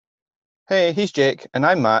Hey, he's Jake, and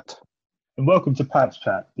I'm Matt. And welcome to Pats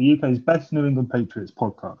Chat, the UK's best New England Patriots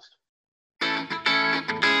podcast.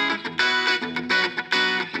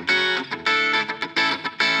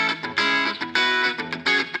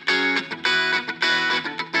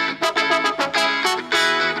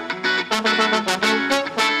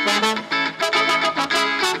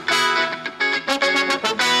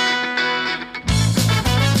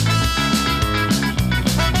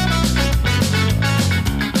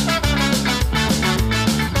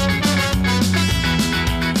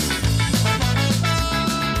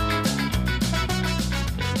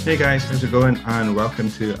 Hey guys, how's it going? And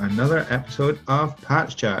welcome to another episode of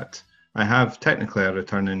Pats Chat. I have technically a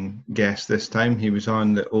returning guest this time. He was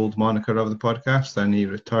on the old moniker of the podcast, and he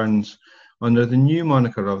returns under the new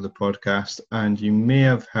moniker of the podcast. And you may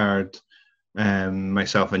have heard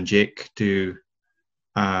myself and Jake do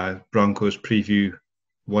Broncos preview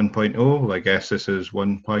 1.0. I guess this is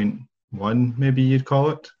 1.1, maybe you'd call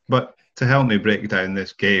it. But to help me break down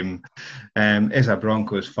this game is a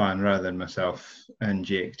Broncos fan rather than myself and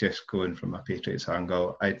Jake just going from a Patriots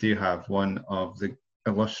angle. I do have one of the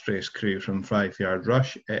illustrious crew from 5 Yard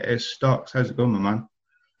Rush. It is Stocks. How's it going, my man?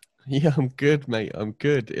 Yeah, I'm good, mate. I'm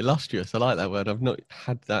good. Illustrious. I like that word. I've not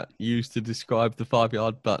had that used to describe the 5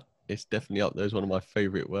 yard, but it's definitely up there as one of my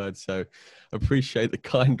favourite words. So appreciate the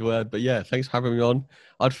kind word. But yeah, thanks for having me on.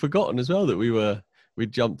 I'd forgotten as well that we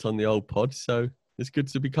jumped on the old pod. So it's good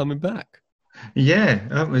to be coming back. Yeah,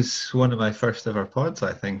 that was one of my first ever pods,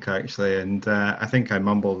 I think, actually. And I think I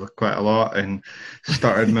mumbled quite a lot and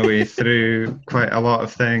started my way through quite a lot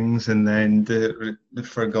of things, and then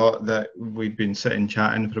forgot that we'd been sitting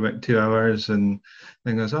chatting for about 2 hours, and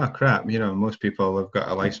then goes, oh crap, most people have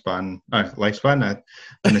got an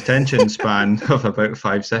attention span of about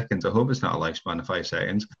 5 seconds. I hope it's not a lifespan of 5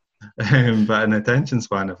 seconds. But an attention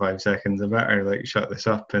span of 5 seconds, I better shut this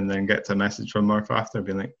up and then get a message from Murph after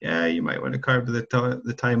being like, yeah, you might want to curb the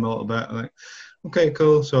time a little bit. I'm like, okay,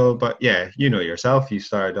 cool. So, but yeah, you know yourself, you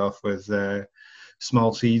started off with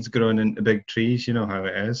small seeds growing into big trees. You know how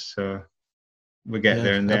it is. So we get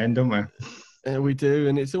there in the end, don't we? We do,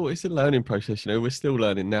 and it's a learning process. We're still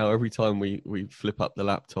learning now. Every time we flip up the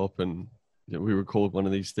laptop and we record one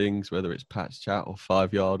of these things, whether it's Pats Chat or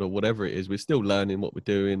 5 Yard or whatever it is, we're still learning what we're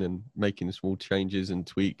doing and making small changes and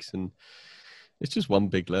tweaks, and it's just one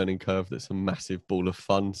big learning curve that's a massive ball of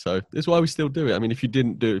fun. So that's why we still do it. I mean, if you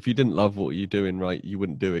didn't love what you're doing, right, you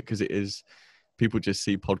wouldn't do it, because it is, people just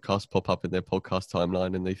see podcasts pop up in their podcast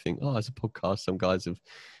timeline and they think, oh, it's a podcast. Some guys have,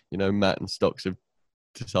 Matt and Stocks have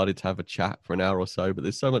decided to have a chat for an hour or so, but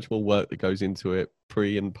there's so much more work that goes into it,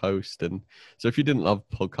 pre and post, and so if you didn't love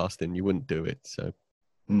podcasting, you wouldn't do it. So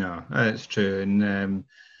no, that's true. And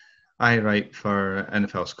I write for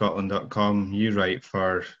NFLscotland.com. You write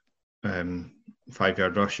for 5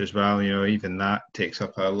 Yard Rush as well. Even that takes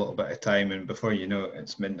up a little bit of time, and before you know it,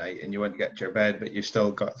 it's midnight and you want to get to your bed, but you've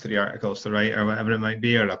still got 3 articles to write or whatever it might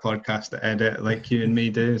be, or a podcast to edit like you and me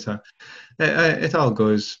do. So it all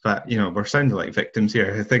goes, but we're sounding like victims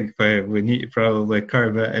here. I think we need to probably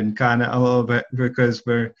curb it and can it a little bit, because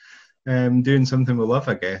we're doing something we love,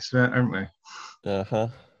 I guess, aren't we?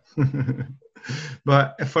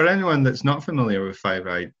 But for anyone that's not familiar with 5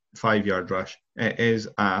 Yard Rush, it is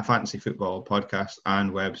a fantasy football podcast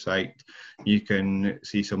and website. You can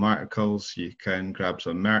see some articles, you can grab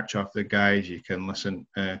some merch off the guys, you can listen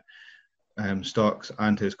to Stocks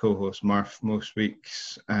and his co-host Murph most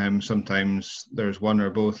weeks. Sometimes there's one or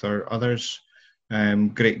both or others.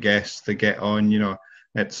 Great guests to get on.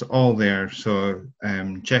 It's all there. So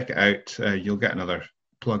check it out. You'll get another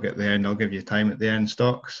plug at the end. I'll give you time at the end,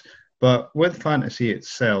 Stocks. But with fantasy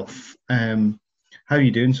itself, how are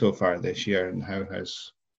you doing so far this year, and how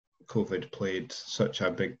has COVID played such a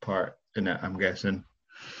big part in it, I'm guessing?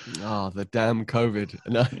 Oh, the damn COVID.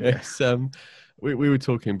 No, it's, we were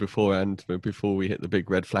talking beforehand, before we hit the big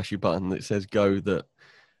red flashy button that says go, that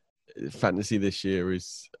fantasy this year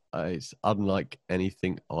is it's unlike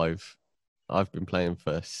anything I've been playing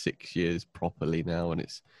for 6 years properly now, and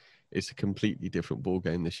it's a completely different ball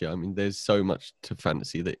game this year. I mean, there's so much to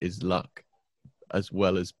fantasy that is luck, as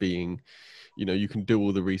well as being, you can do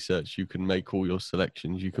all the research, you can make all your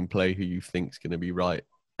selections, you can play who you think's going to be right,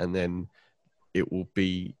 and then it will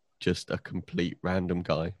be just a complete random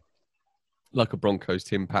guy. Like a Broncos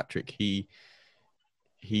Tim Patrick,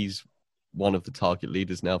 he's one of the target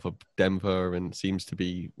leaders now for Denver and seems to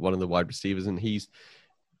be one of the wide receivers, and he's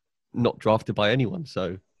not drafted by anyone,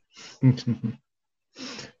 so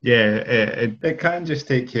yeah, it can just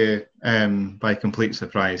take you by complete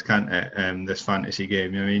surprise, can't it? This fantasy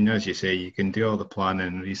game. I mean, as you say, you can do all the planning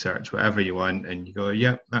and research, whatever you want, and you go,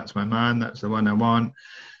 yep, that's my man, that's the one I want.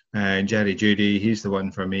 Jerry Judy, he's the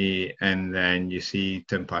one for me. And then you see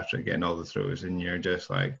Tim Patrick getting all the throws, and you're just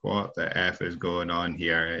like, what the F is going on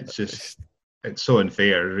here? It's so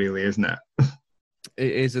unfair, really, isn't it?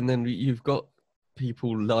 It is. And then you've got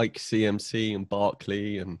people like CMC and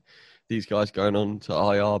Barkley and these guys going on to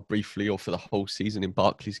IR briefly or for the whole season in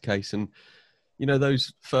Barkley's case. And,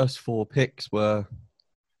 those first 4 picks were,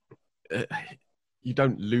 you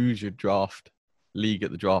don't lose your league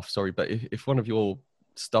at the draft, sorry, but if one of your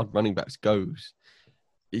stud running backs goes,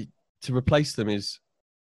 to replace them is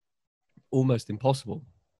almost impossible.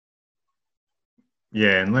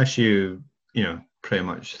 Yeah, unless you pretty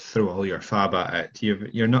much throw all your fab at it,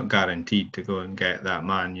 you're not guaranteed to go and get that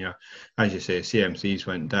man. As you say, CMC's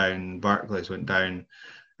went down, Barclays went down.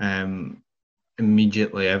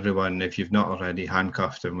 Immediately, everyone, if you've not already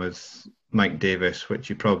handcuffed him with Mike Davis, which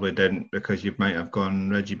you probably didn't because you might have gone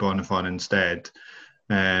Reggie Bonifon instead,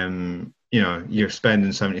 you're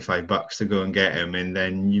spending $75 to go and get him, and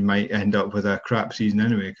then you might end up with a crap season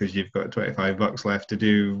anyway because you've got $25 left to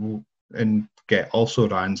do and get also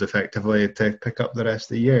runs effectively to pick up the rest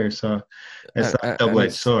of the year. So it's that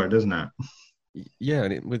double-edged sword, isn't it? Yeah,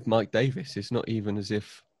 and with Mike Davis, it's not even as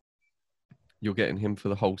if you're getting him for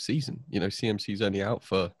the whole season. CMC's only out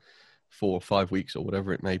for 4 or 5 weeks or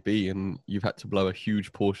whatever it may be, and you've had to blow a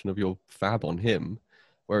huge portion of your fab on him.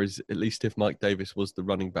 Whereas at least if Mike Davis was the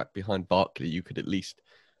running back behind Barkley, you could at least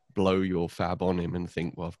blow your fab on him and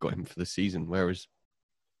think, well, I've got him for the season. Whereas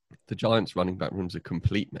the Giants' running back room's a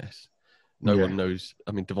complete mess. No one knows.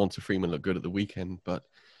 I mean, Devonta Freeman looked good at the weekend, but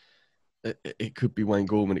it could be Wayne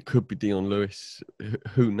Gallman. It could be Dion Lewis.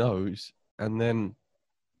 Who knows? And then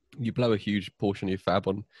you blow a huge portion of your fab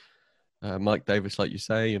on Mike Davis, like you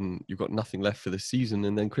say, and you've got nothing left for the season.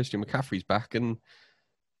 And then Christian McCaffrey's back, and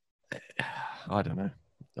I don't know.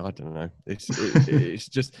 It's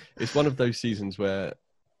one of those seasons where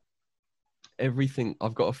everything.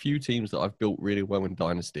 I've got a few teams that I've built really well in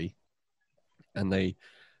Dynasty, and they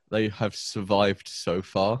have survived so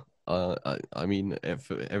far. I mean,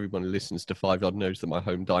 if everyone who listens to 5 Yard knows that my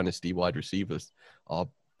home Dynasty wide receivers are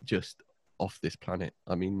just off this planet.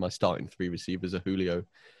 I mean, my starting 3 receivers are Julio,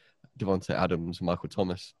 Devontae Adams, Michael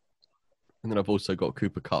Thomas. And then I've also got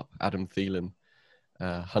Cooper Kupp, Adam Thielen,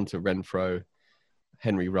 Hunter Renfrow,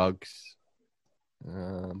 Henry Ruggs.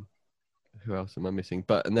 Who else am I missing?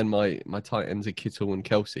 And then my tight ends are Kittle and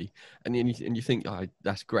Kelsey. And you think,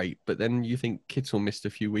 that's great. But then you think Kittle missed a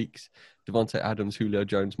few weeks. Devontae Adams, Julio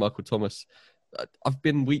Jones, Michael Thomas. I've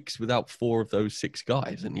been weeks without 4 of those 6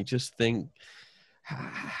 guys. And you just think,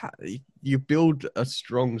 you build a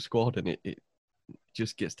strong squad and it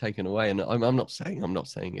just gets taken away. And I'm not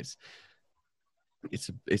saying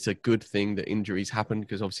it's a good thing that injuries happen,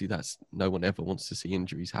 because obviously no one ever wants to see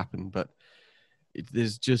injuries happen. But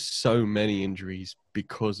there's just so many injuries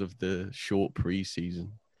because of the short preseason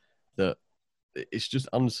that it's just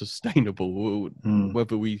unsustainable. And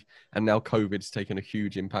now COVID's taken a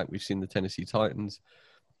huge impact. We've seen the Tennessee Titans.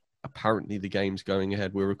 Apparently the game's going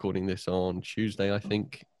ahead. We're recording this on Tuesday, I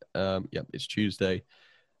think. It's Tuesday.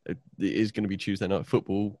 It is going to be Tuesday Night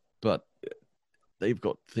Football, but they've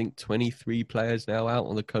got, I think, 23 players now out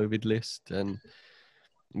on the COVID list. And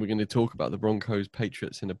we're going to talk about the Broncos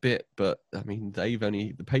Patriots in a bit, but I mean,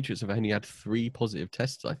 the Patriots have only had 3 positive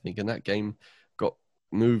tests, I think, and that game got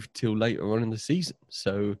moved till later on in the season.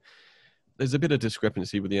 So there's a bit of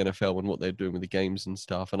discrepancy with the NFL and what they're doing with the games and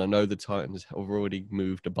stuff. And I know the Titans have already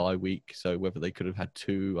moved a bye week, so whether they could have had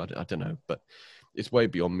 2, I don't know, but it's way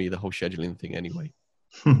beyond me, the whole scheduling thing anyway.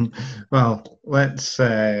 Well, let's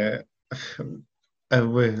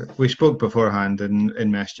we spoke beforehand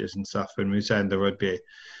in messages and stuff, and we said there would be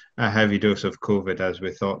a heavy dose of COVID, as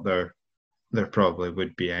we thought there probably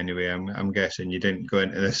would be anyway. I'm guessing you didn't go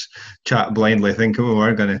into this chat blindly thinking we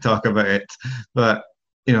were going to talk about it. But,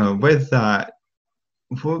 with that,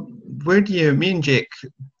 where do you... Me and Jake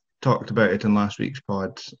talked about it in last week's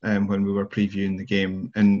pod when we were previewing the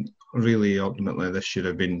game, and really, ultimately, this should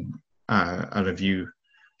have been a review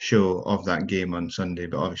show of that game on Sunday,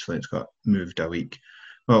 but obviously it's got moved a week.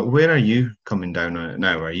 But where are you coming down on it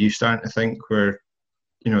now? Are you starting to think where,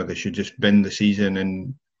 they should just bin the season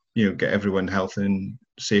and, get everyone health and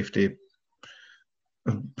safety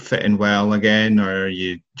fitting well again? Or are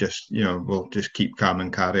you just, we'll just keep calm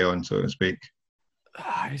and carry on, so to speak?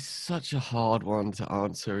 It's such a hard one to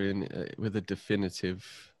answer with a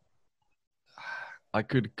definitive. I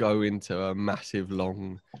could go into a massive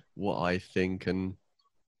long what I think, and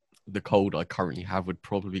the cold I currently have would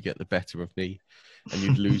probably get the better of me, and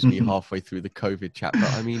you'd lose me halfway through the COVID chat.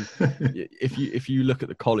 But I mean, if you look at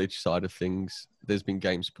the college side of things, there's been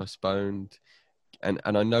games postponed. And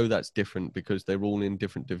I know that's different because they're all in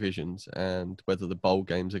different divisions, and whether the bowl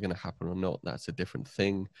games are going to happen or not, that's a different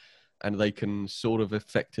thing. And they can sort of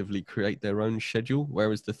effectively create their own schedule,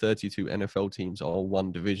 whereas the 32 NFL teams are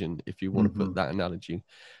one division, if you want to put that analogy.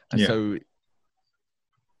 And so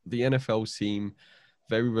the NFL seem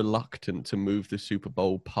very reluctant to move the Super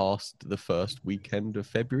Bowl past the first weekend of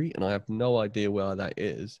February, and I have no idea why that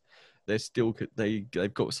is. They're still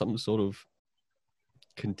they've got some sort of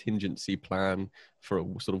contingency plan for a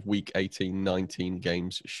sort of week 18, 19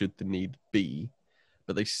 games should the need be,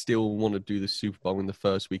 but they still want to do the Super Bowl in the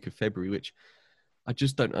first week of February, which I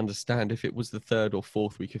just don't understand. If it was the third or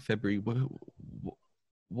fourth week of February,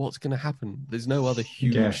 what's going to happen? There's no other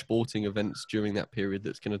huge sporting events during that period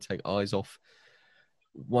that's going to take eyes off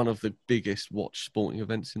one of the biggest watched sporting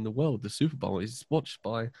events in the world. The Super Bowl is watched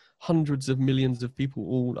by hundreds of millions of people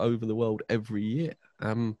all over the world every year.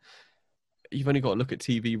 You've only got to look at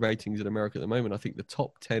TV ratings in America at the moment. I think the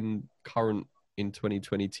top 10 current in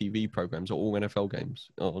 2020 TV programs are all NFL games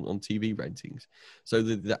on TV ratings. So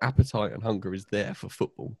the appetite and hunger is there for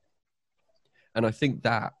football. And I think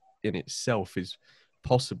that in itself is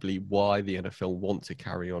possibly why the NFL want to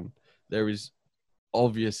carry on. There is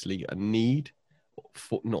obviously a need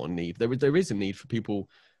for, not a need, there is a need for people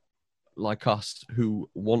like us who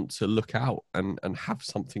want to look out and have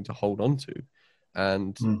something to hold on to.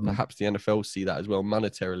 And perhaps the NFL see that as well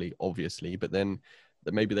monetarily, obviously, but then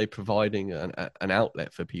that maybe they're providing an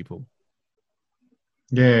outlet for people.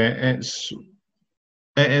 Yeah, it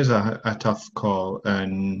is a tough call,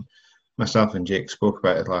 and myself and Jake spoke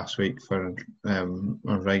about it last week. For our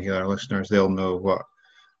regular listeners, they'll know what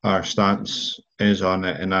our stance is on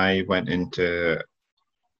it, and I went into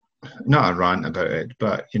not a rant about it,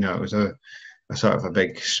 but it was a sort of a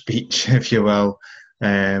big speech, if you will,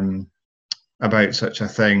 about such a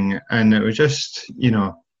thing. And it was just,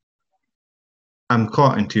 I'm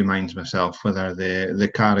caught in two minds myself, whether they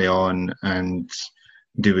carry on and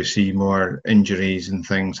do we see more injuries and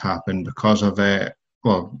things happen because of it.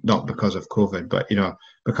 Well, not because of COVID, but,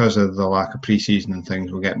 because of the lack of pre-season and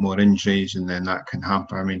things, we'll get more injuries, and then that can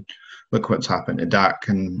hamper. I mean, look what's happened to Dak,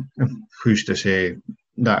 and who's to say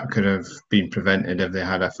that could have been prevented if they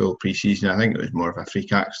had a full pre-season. I think it was more of a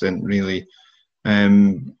freak accident, really.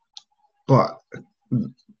 But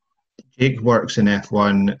Jake works in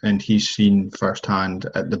F1, and he's seen firsthand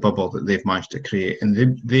at the bubble that they've managed to create,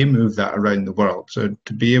 and they move that around the world. So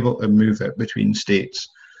to be able to move it between states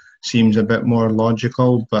seems a bit more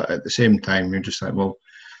logical, but at the same time, you're just like, well,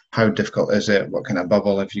 how difficult is it? What kind of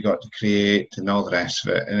bubble have you got to create, and all the rest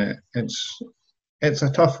of it? And it's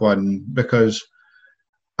a tough one, because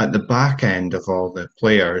at the back end of all the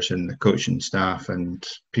players and the coaching staff and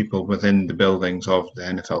people within the buildings of the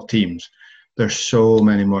NFL teams, there's so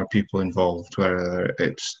many more people involved, whether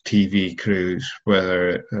it's TV crews,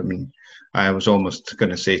 I was almost going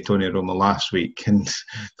to say Tony Romo last week, and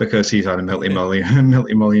because he's on a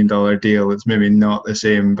multi-million dollar deal, it's maybe not the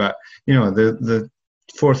same, but the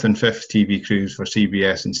fourth and fifth TV crews for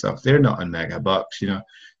CBS and stuff, they're not on mega bucks.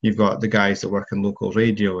 You've got the guys that work in local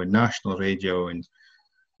radio and national radio and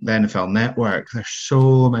the NFL Network. There's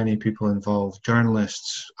so many people involved,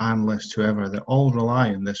 journalists, analysts, whoever, that all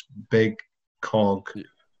rely on this big cog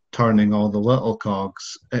turning all the little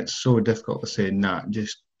cogs. It's so difficult to say, nah,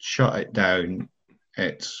 just shut it down.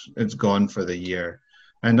 It's gone for the year.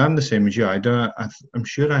 And I'm the same as you. I'm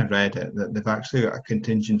sure I read it that they've actually got a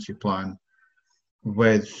contingency plan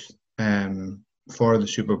with for the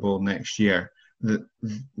Super Bowl next year.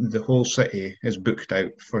 The whole city is booked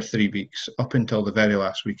out for 3 weeks up until the very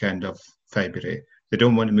last weekend of February. They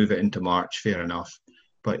don't want to move it into March, fair enough.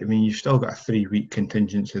 But, you've still got a 3-week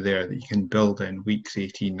contingency there that you can build in weeks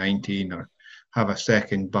 18, 19, or have a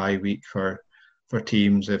second bye week for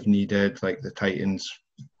teams if needed, like the Titans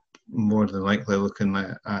more than likely looking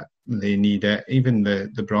at they need it. Even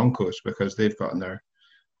the Broncos, because they've gotten their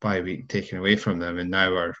bye week taken away from them and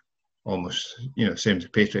now are almost, same as the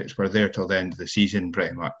Patriots, were there till the end of the season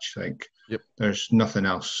pretty much. There's nothing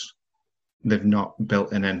else. They've not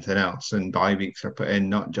built in anything else, and bye weeks are put in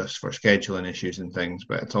not just for scheduling issues and things,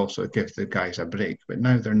 but it's also gives the guys a break. But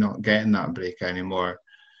now they're not getting that break anymore,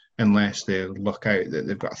 unless they look out that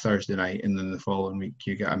they've got a Thursday night and then the following week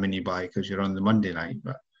you get a mini bye because you're on the Monday night.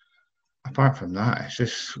 But apart from that,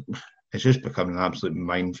 it's just become an absolute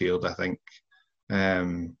minefield, I think.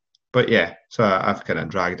 But yeah, so I've kind of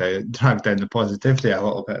dragged down the positivity a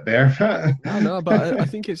little bit there. No, but I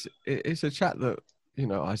think it's a chat that,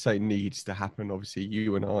 I say needs to happen. Obviously,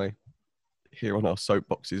 you and I here on our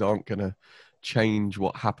soapboxes aren't going to change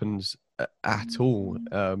what happens at all.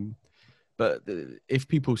 But if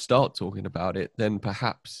people start talking about it, then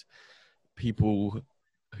perhaps people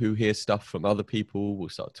who hear stuff from other people will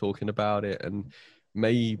start talking about it, and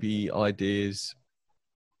maybe ideas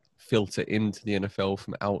filter into the NFL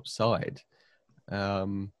from outside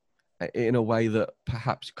in a way that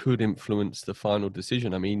perhaps could influence the final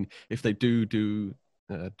decision. I mean, if they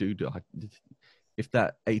if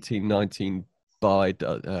that 18-19 bye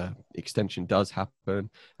extension does happen,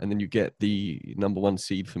 and then you get the number one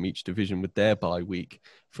seed from each division with their bye week,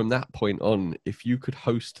 from that point on, if you could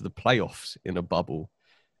host the playoffs in a bubble,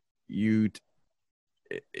 you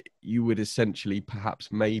would essentially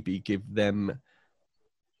perhaps maybe give them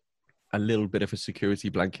a little bit of a security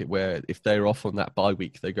blanket, where if they're off on that bye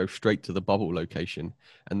week, they go straight to the bubble location,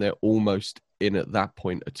 and they're almost in at that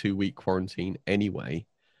point a 2-week quarantine anyway.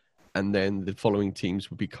 And then the following teams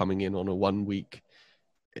would be coming in on a 1 week.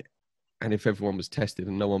 And if everyone was tested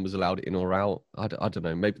and no one was allowed in or out, I don't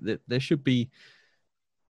know, maybe there should be.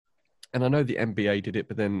 And I know the NBA did it,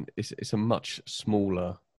 but then it's a much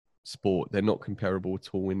smaller sport. They're not comparable at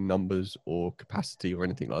all in numbers or capacity or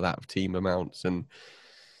anything like that of team amounts. And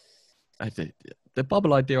the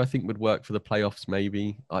bubble idea, I think, would work for the playoffs.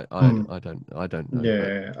 Maybe I don't know.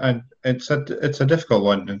 Yeah, and it's a difficult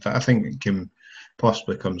one. In fact, I think it can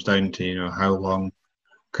possibly comes down to how long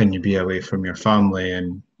can you be away from your family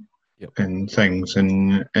and things.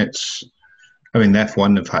 And it's, I mean, the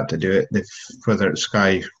F1 have had to do it. Whether it's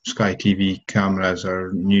Sky TV cameras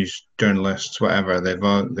or news journalists, whatever,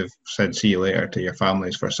 they've said see you later to your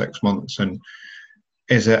families for 6 months. And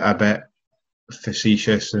is it a bit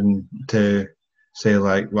facetious and to say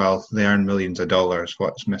like, well, they earn millions of dollars,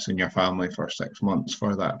 what's missing your family for 6 months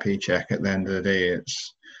for that paycheck? At the end of the day,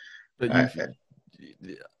 it's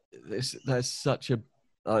there's such a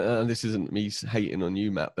and this isn't me hating on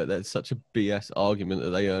you, Matt, but there's such a BS argument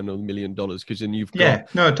that they earn $1 million, because then you've got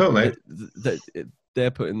totally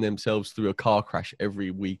they're putting themselves through a car crash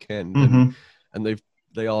every weekend, and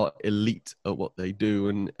they are elite at what they do,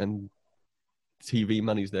 and TV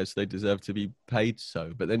money's there, so they deserve to be paid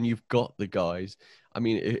so. But then you've got the guys. I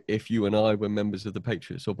mean, if you and I were members of the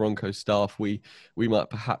Patriots or Broncos staff, we might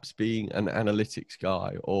perhaps be an analytics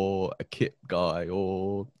guy or a kit guy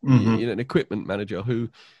or an equipment manager who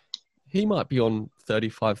he might be on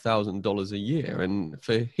 $35,000 a year, and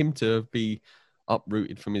for him to be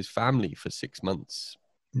uprooted from his family for 6 months,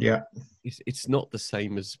 it's not the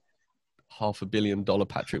same as $500 million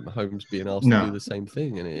Patrick Mahomes being asked to do the same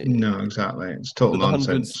thing. And no, exactly. It's total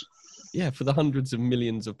nonsense. For the hundreds of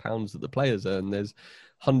millions of pounds that the players earn, there's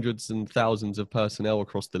hundreds and thousands of personnel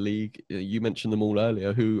across the league. You mentioned them all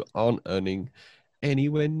earlier, who aren't earning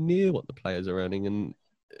anywhere near what the players are earning. And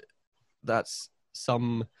that's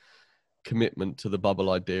some commitment to the bubble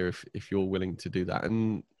idea if you're willing to do that.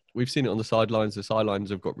 And we've seen it on the sidelines. The sidelines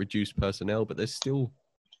have got reduced personnel, but there's still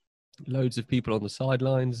loads of people on the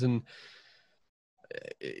sidelines, and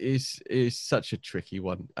is such a tricky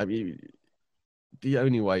one. I mean, the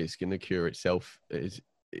only way it's going to cure itself is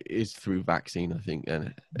through vaccine, I think.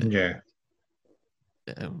 And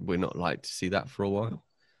we're not like to see that for a while.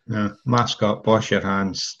 No, mask up, wash your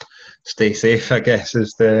hands, stay safe, I guess,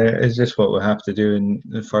 is just what we have to do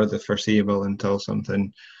for the foreseeable until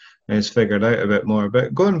something is figured out a bit more.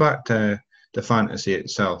 But going back to the fantasy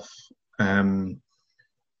itself,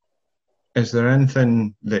 is there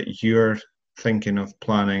anything that you're thinking of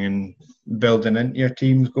planning and building into your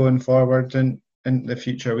teams going forward in the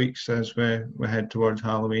future weeks as we head towards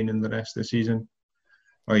Halloween and the rest of the season?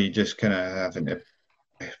 Or are you just kind of having to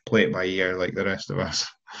play it by ear like the rest of us?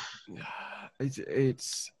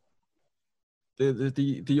 It's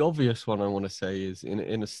the obvious one I want to say is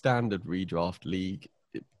in a standard redraft league,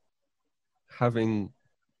 having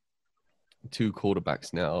two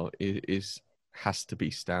quarterbacks now has to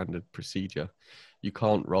be standard procedure. You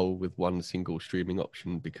can't roll with one single streaming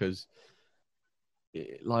option, because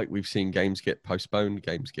like we've seen, games get postponed,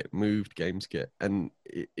 games get moved, and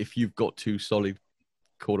if you've got two solid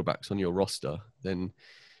quarterbacks on your roster, then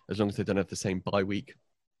as long as they don't have the same bye week,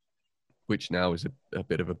 which now is a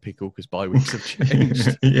bit of a pickle because bye weeks have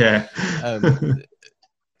changed.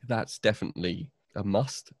 That's definitely a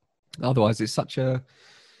must. Otherwise, it's such a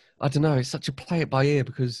play it by ear,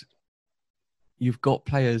 because you've got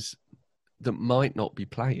players that might not be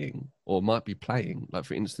playing or might be playing. Like,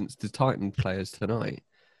 for instance, the Titan players tonight,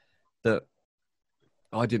 that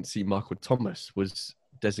I didn't see Michael Thomas was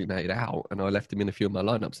designated out, and I left him in a few of my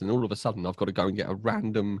lineups, and all of a sudden I've got to go and get a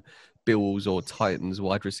random Bills or Titans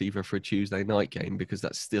wide receiver for a Tuesday night game, because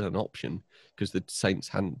that's still an option because the Saints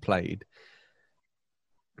hadn't played.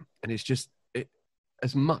 And it's just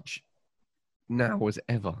as much now as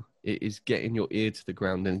ever. It is getting your ear to the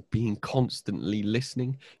ground and being constantly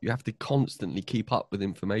listening. You have to constantly keep up with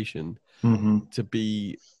information to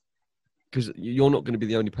be, because you're not going to be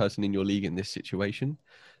the only person in your league in this situation.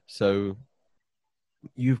 So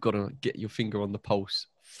you've got to get your finger on the pulse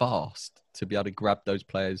fast to be able to grab those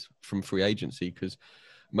players from free agency, because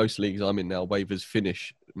most leagues I'm in now, waivers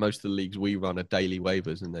finish. Most of the leagues we run are daily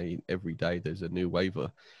waivers, and every day there's a new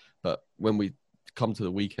waiver. But when we come to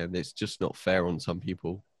the weekend, it's just not fair on some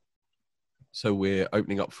people. So we're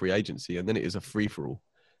opening up free agency, and then it is a free-for-all.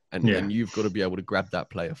 And you've got to be able to grab that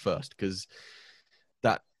player first, because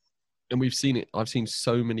that, and we've seen it. I've seen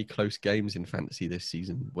so many close games in fantasy this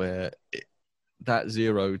season where that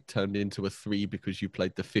 0 turned into a 3 because you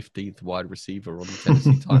played the 15th wide receiver on the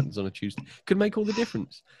Tennessee Titans on a Tuesday. Could make all the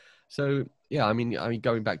difference. So, yeah, I mean,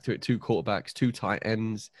 going back to it, 2 quarterbacks, 2 tight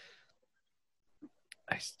ends.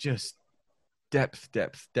 It's just depth.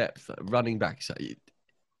 Running backs.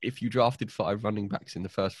 If you drafted 5 running backs in the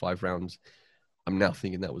first 5 rounds, I'm now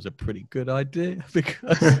thinking that was a pretty good idea,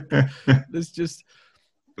 because there's just,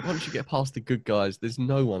 once you get past the good guys, there's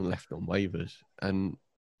no one left on waivers. And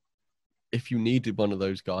if you needed one of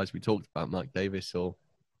those guys, we talked about Mike Davis or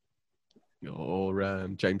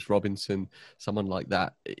James Robinson, someone like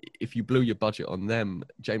that. If you blew your budget on them,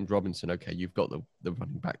 James Robinson, okay, you've got the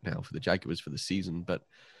running back now for the Jaguars for the season. But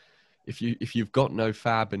if you've got no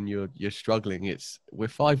fab and you're struggling, we're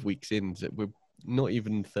 5 weeks in. We're not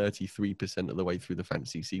even 33% of the way through the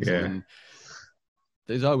fantasy season. Yeah. And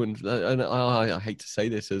there's Owen, and I hate to say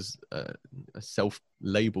this as a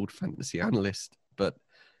self-labeled fantasy analyst, but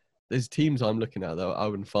there's teams I'm looking at that are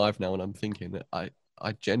 0-5 now, and I'm thinking that I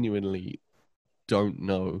genuinely don't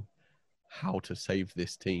know how to save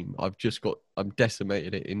this team. I'm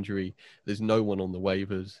decimated at injury. There's no one on the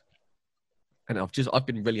waivers. And I've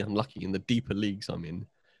been really unlucky in the deeper leagues I'm in.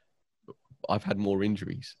 I've had more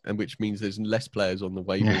injuries, and which means there's less players on the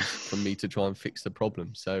waivers for me to try and fix the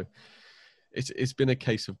problem. So it's been a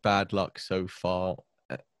case of bad luck so far.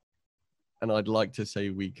 And I'd like to say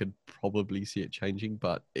we could probably see it changing,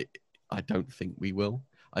 but I don't think we will.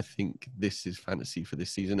 I think this is fantasy for this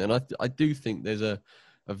season. And I do think there's a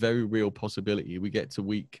very real possibility we get to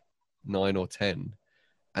week 9 or 10,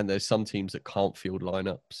 and there's some teams that can't field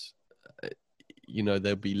lineups.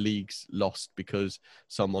 There'll be leagues lost because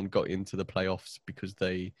someone got into the playoffs because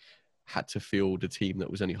they had to field a team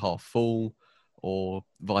that was only half full, or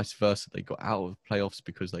vice versa. They got out of playoffs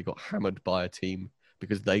because they got hammered by a team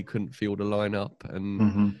because they couldn't field a lineup.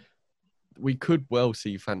 And we could well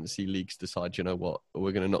see fantasy leagues decide, you know what,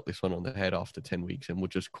 we're going to knock this one on the head after 10 weeks and we'll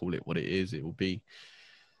just call it what it is. It will be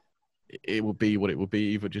what it will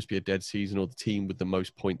be. Either just be a dead season, or the team with the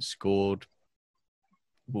most points scored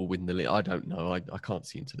will win the league. I don't know. I can't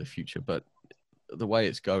see into the future, but the way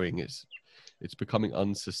it's going, it's becoming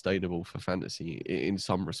unsustainable for fantasy in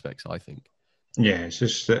some respects, I think. Yeah,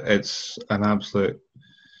 it's an absolute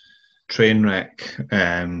train wreck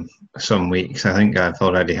some weeks. I think I've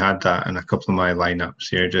already had that in a couple of my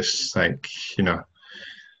lineups. You're just like,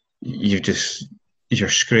 you're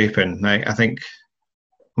scraping. Like, I think,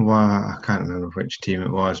 I can't remember which team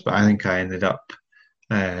it was, but I think I ended up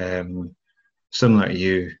similar to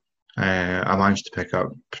you. I managed to pick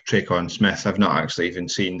up Tre'Quan Smith. I've not actually even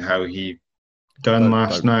seen how he done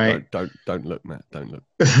last night. Don't look, Matt. Don't look.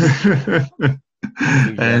 I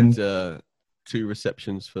think he had 2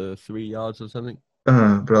 receptions for 3 yards or something.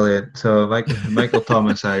 Oh, brilliant. So Michael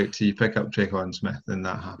Thomas out, you pick up Tre'Quan Smith, and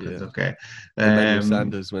that happens. Yeah. Okay. Emmanuel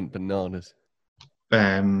Sanders went bananas.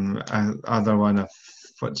 Other one,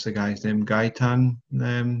 what's the guy's name? Gaitan,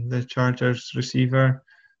 the Chargers receiver.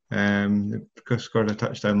 Scored a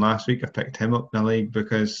touchdown last week. I picked him up in the league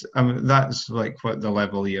because that's like what the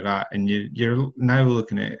level you're at, and you're now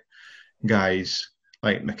looking at guys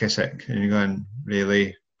like McKissick, and you're going,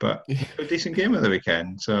 really? But a decent game of the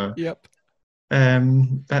weekend. So yep.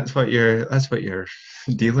 That's what you're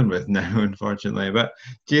dealing with now, unfortunately. But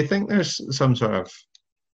do you think there's some sort of,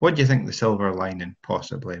 what do you think the silver lining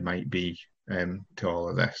possibly might be to all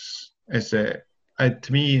of this? Is it,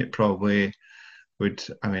 to me, it probably would.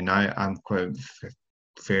 I mean, I'm quite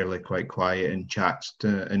quite quiet in chats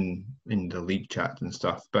in the league chat and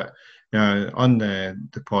stuff, but on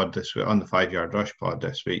the pod this week, on the 5 Yard Rush pod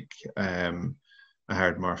this week, I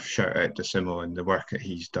heard Murph shout out to Simo and the work that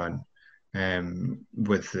he's done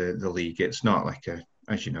with the league. It's not like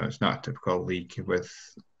as you know, it's not a typical league with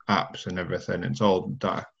apps and everything. It's all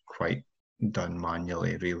quite done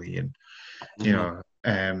manually, really, and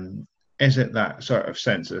is it that sort of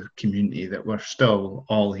sense of community that we're still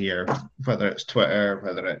all here, whether it's Twitter,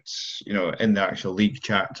 whether it's, in the actual league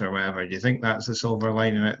chats or whatever? Do you think that's the silver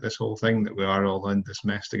lining at this whole thing, that we are all in this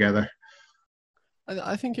mess together?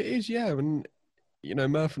 I think it is, yeah. And,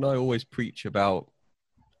 Murph and I always preach about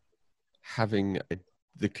having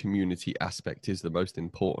the community aspect is the most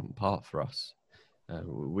important part for us.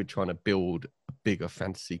 We're trying to build a bigger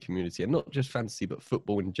fantasy community, and not just fantasy, but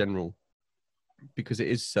football in general, because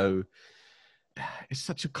it's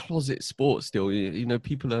such a closet sport still.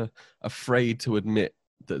 People are afraid to admit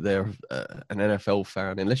that they're an NFL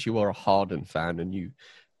fan, unless you are a Harden fan and you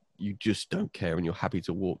just don't care and you're happy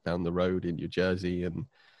to walk down the road in your jersey, and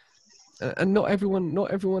not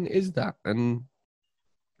everyone is that. And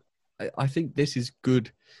I think this is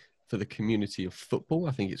good for the community of football.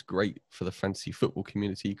 I think it's great for the fantasy football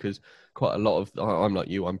community, because quite a lot of, I'm like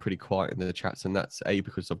you, I'm pretty quiet in the chats, and that's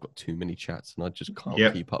because I've got too many chats and I just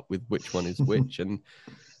can't keep up with which one is which. And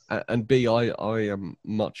B, I am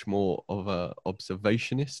much more of a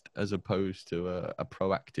observationist as opposed to a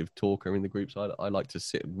proactive talker in the groups. I like to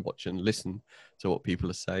sit and watch and listen to what people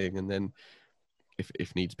are saying, and then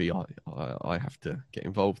if needs be, I have to get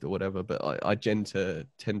involved or whatever. But I tend to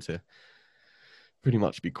pretty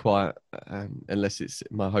much be quiet, unless it's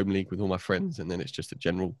my home league with all my friends, and then it's just a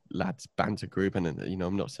general lads banter group. And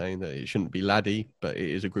I'm not saying that it shouldn't be laddie, but it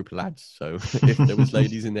is a group of lads. So if there was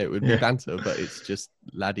ladies in there, it would be banter, but it's just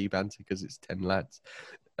laddie banter because it's 10 lads.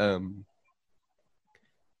 But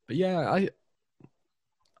yeah,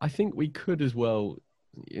 I think we could as well.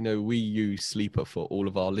 We use Sleeper for all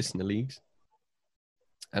of our listener leagues,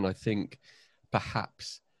 and I think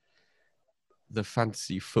perhaps the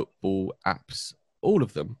fantasy football apps, all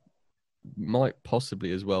of them, might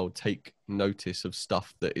possibly as well take notice of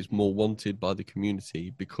stuff that is more wanted by the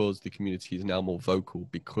community, because the community is now more vocal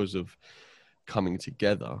because of coming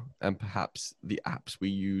together. And perhaps the apps we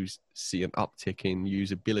use see an uptick in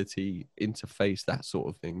usability, interface, that sort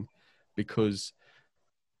of thing, because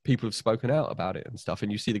people have spoken out about it and stuff.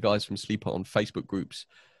 And you see the guys from Sleeper on Facebook groups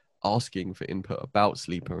asking for input about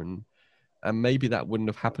Sleeper, and maybe that wouldn't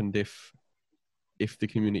have happened if the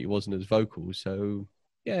community wasn't as vocal. So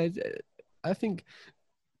yeah, I think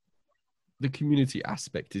the community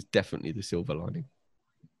aspect is definitely the silver lining.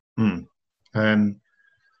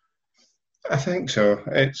 I think so.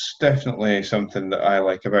 It's definitely something that I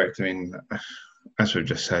like about it. I mean, as we've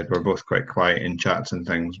just said, we're both quite quiet in chats and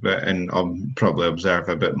things, and I'll probably observe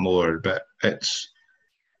a bit more, but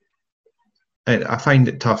I find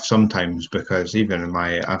it tough sometimes, because even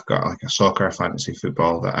I've got like a soccer fantasy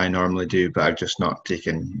football that I normally do, but I've just not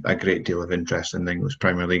taken a great deal of interest in the English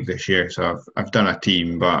Premier League this year. So I've done a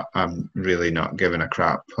team, but I'm really not giving a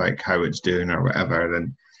crap like how it's doing or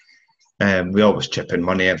whatever. And we always chip in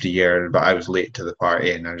money every year, but I was late to the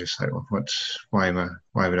party, and I was just like, well,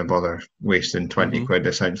 why would I bother wasting 20 quid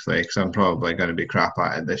essentially? Because I'm probably going to be crap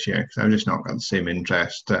at it this year, because I've just not got the same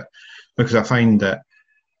interest. Because I find that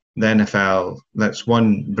the NFL, that's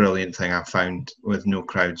one brilliant thing I've found with no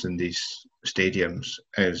crowds in these stadiums,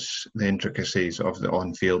 is the intricacies of the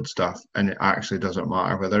on-field stuff. And it actually doesn't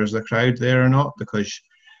matter whether there's a crowd there or not, because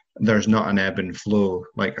there's not an ebb and flow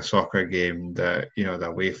like a soccer game that, the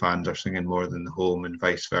away fans are singing more than the home, and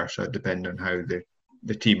vice versa, depending on how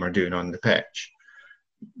the team are doing on the pitch.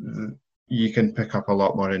 You can pick up a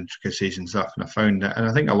lot more intricacies and stuff. And I found it, and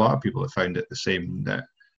I think a lot of people have found it the same, that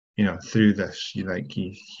through this, you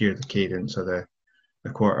hear the cadence of the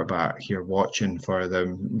quarterback, you're watching for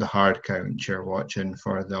the hard count, you're watching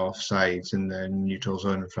for the offsides and the neutral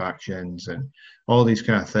zone infractions, and all these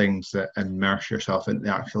kind of things that immerse yourself in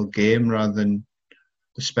the actual game rather than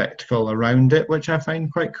the spectacle around it, which I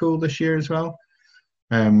find quite cool this year as well.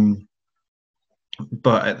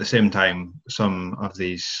 But at the same time, some of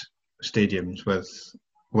these stadiums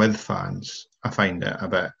with fans, I find it a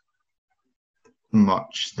bit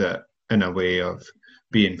much, that in a way of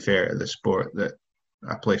being fair to the sport, that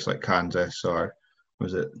a place like Kansas, or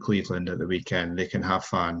was it Cleveland at the weekend, they can have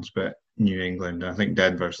fans, but New England, I think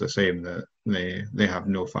Denver's the same, that they have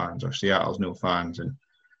no fans, or Seattle's no fans. And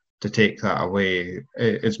to take that away,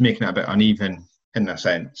 it's making it a bit uneven in a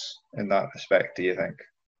sense, in that respect. Do you think?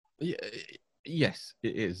 Yes,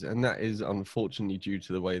 it is, and that is unfortunately due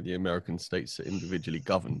to the way the American states are individually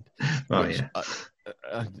governed. Which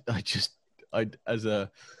I as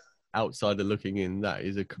a outsider looking in, that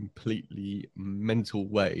is a completely mental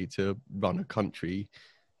way to run a country,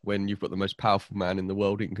 when you've got the most powerful man in the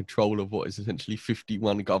world in control of what is essentially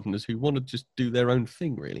 51 governors who want to just do their own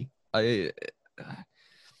thing, really. But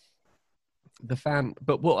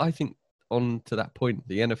what I think, on to that point,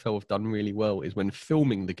 the NFL have done really well is when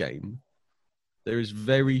filming the game, there is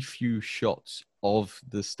very few shots of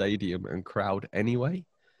the stadium and crowd anyway.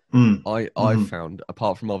 I found,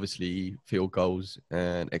 apart from obviously field goals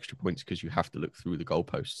and extra points, because you have to look through the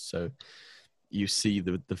goalposts, so you see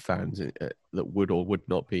the fans that would or would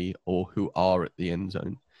not be, or who are at the end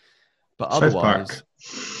zone. But South otherwise, Park.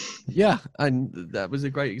 yeah, and that was a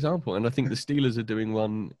great example. And I think the Steelers are doing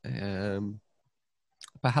one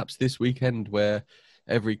perhaps this weekend where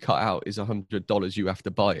every cutout is $100. You have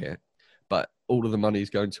to buy it, but all of the money is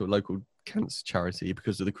going to a local cancer charity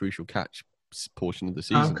because of the Crucial Catch portion of the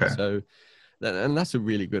season. Okay. So, and that's a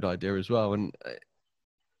really good idea as well. And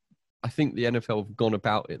I think the NFL have gone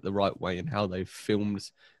about it the right way in how they've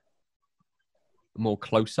filmed more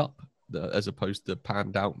close up as opposed to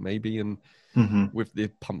panned out maybe, and with the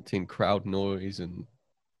pumped in crowd noise and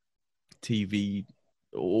TV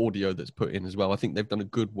audio that's put in as well. I think they've done a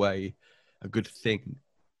good thing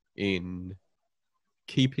in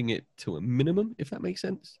keeping it to a minimum, if that makes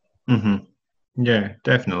sense. Yeah,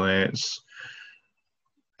 definitely. It's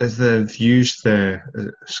as they've used the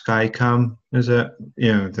Skycam, is it?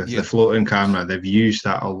 The floating camera. They've used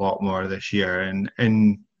that a lot more this year,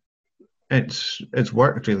 and it's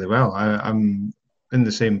worked really well. I'm in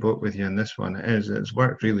the same boat with you on this one. It's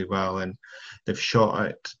worked really well, and they've shot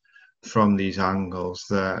it from these angles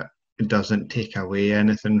that it doesn't take away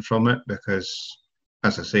anything from it, because,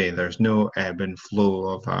 as I say, there's no ebb and flow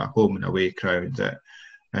of a home and away crowd. That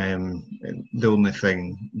the only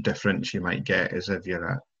thing difference you might get is if you're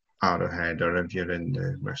at Arrowhead or if you're in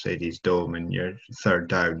the Mercedes Dome and you're third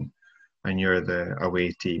down and you're the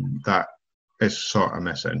away team. That is sort of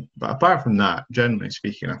missing. But apart from that, generally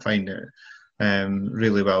speaking, I find it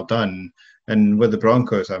really well done. And with the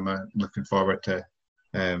Broncos, I'm looking forward to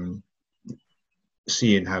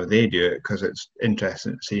seeing how they do it, because it's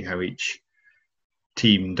interesting to see how each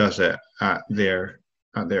team does it at their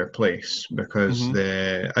place, because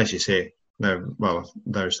as you say,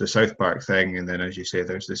 there's the South Park thing, and then, as you say,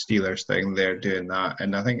 there's the Steelers thing. They're doing that,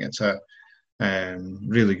 and I think it's a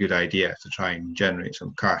really good idea to try and generate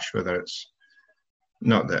some cash. Whether it's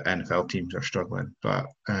not that NFL teams are struggling, but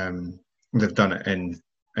they've done it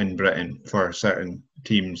in Britain for certain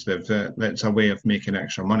teams. It's a way of making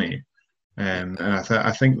extra money. And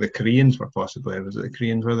I think the Koreans were the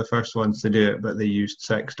Koreans were the first ones to do it, but they used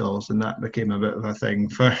sex dolls, and that became a bit of a thing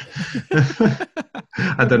for.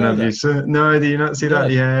 I don't know if you no, do you not see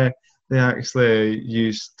that? Yeah, they actually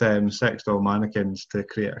used sex doll mannequins to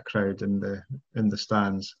create a crowd in the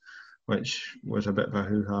stands, which was a bit of a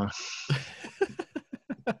hoo-ha.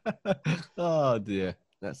 Oh dear.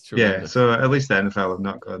 That's true. Yeah, so at least the NFL have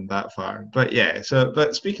not gone that far. But yeah,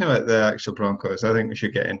 but speaking about the actual Broncos, I think we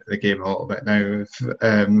should get into the game a little bit now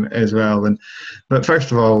as well. But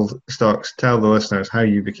first of all, Stocks, tell the listeners how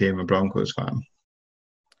you became a Broncos fan.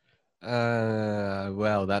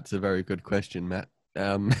 Well, that's a very good question, Matt.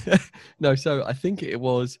 No, so I think it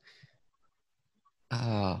was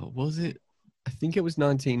it? I think it was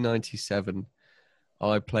 1997.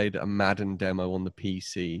 I played a Madden demo on the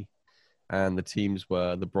PC. And the teams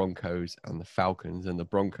were the Broncos and the Falcons. And the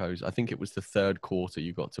Broncos, I think it was the third quarter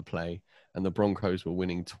you got to play. And the Broncos were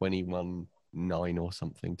winning 21-9 or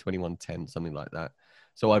something, 21-10, something like that.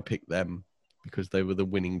 So I picked them because they were the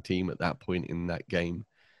winning team at that point in that game.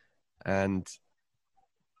 And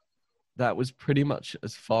that was pretty much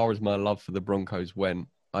as far as my love for the Broncos went.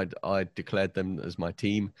 I declared them as my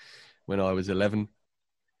team when I was 11.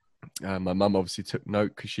 My mum obviously took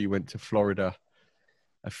note because she went to Florida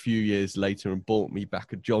a few years later and bought me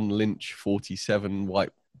back a John Lynch 47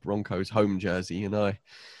 white Broncos home jersey, and I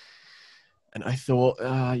thought,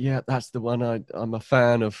 yeah, that's the one. I'm a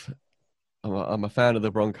fan of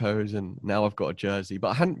the Broncos, and now I've got a jersey. But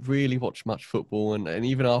I hadn't really watched much football, and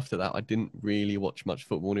even after that, I didn't really watch much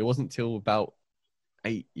football. And it wasn't until about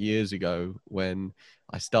 8 years ago when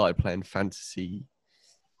I started playing fantasy,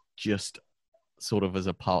 just sort of as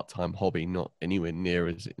a part-time hobby, not anywhere near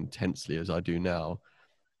as intensely as I do now,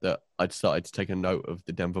 that I'd started to take a note of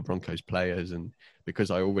the Denver Broncos players. And because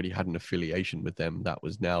I already had an affiliation with them, that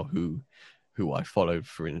was now who I followed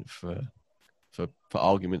for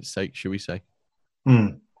argument's sake, should we say.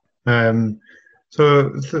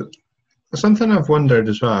 So something I've wondered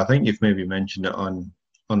as well, I think you've maybe mentioned it on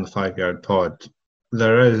the 5 Yard Pod.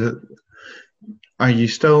 Are you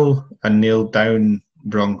still a nailed down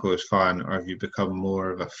Broncos fan, or have you become more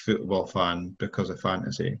of a football fan because of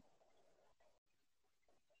fantasy?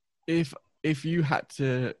 If you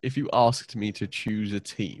asked me to choose a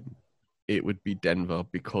team, it would be Denver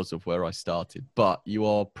because of where I started. But you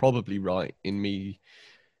are probably right in me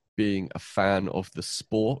being a fan of the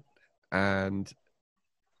sport and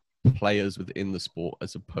players within the sport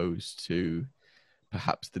as opposed to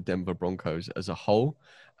perhaps the Denver Broncos as a whole.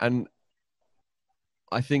 And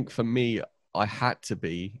I think for me, I had to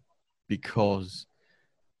be, because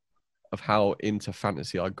of how into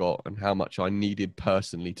fantasy I got and how much I needed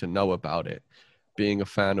personally to know about it. Being a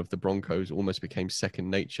fan of the Broncos almost became second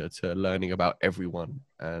nature to learning about everyone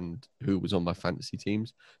and who was on my fantasy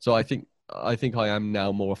teams. So I think I am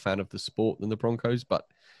now more a fan of the sport than the Broncos, but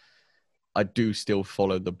I do still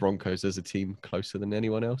follow the Broncos as a team closer than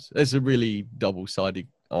anyone else. It's a really double-sided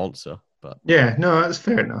answer, but yeah, no, that's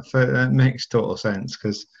fair enough. That makes total sense,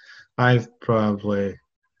 because I've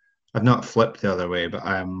not flipped the other way, but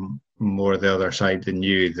I'm more the other side than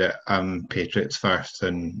you, that I'm Patriots first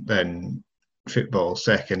and then football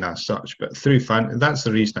second as such. But that's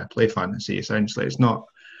the reason I play fantasy, essentially. It's not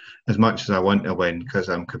as much as I want to win, because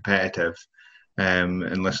I'm competitive,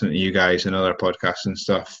 and listening to you guys and other podcasts and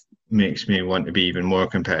stuff makes me want to be even more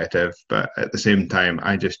competitive. But at the same time,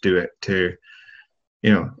 I just do it to,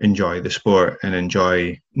 enjoy the sport and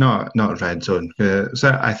enjoy not Red Zone.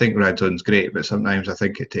 So I think Red Zone's great, but sometimes I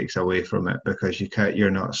think it takes away from it, because you're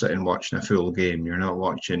not sitting watching a full game. You're not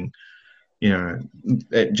watching,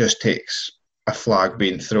 it just takes a flag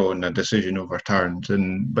being thrown, a decision overturned,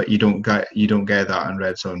 but you don't get that in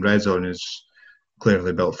Red Zone. Red Zone is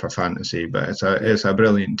clearly built for fantasy, but it's a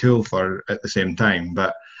brilliant tool for at the same time.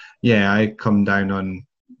 But yeah, I come down on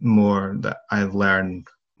more that I learn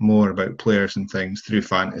more about players and things through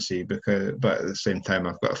fantasy, but at the same time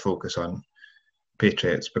I've got to focus on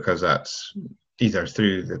Patriots, because that's either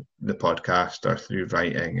through the podcast or through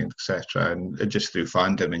writing, etc., and just through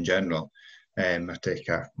fandom in general. I take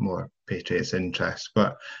a more Patriots interest.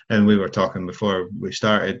 And we were talking before we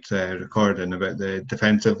started recording about the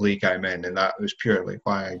defensive league I'm in, and that was purely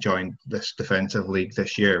why I joined this defensive league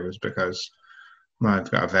this year, was because I've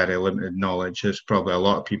got a very limited knowledge, as probably a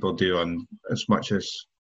lot of people do, on as much as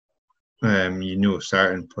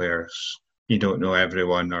certain players, you don't know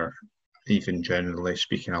everyone, or even generally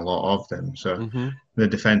speaking, a lot of them. So the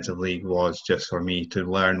defensive league was just for me to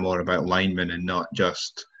learn more about linemen, and not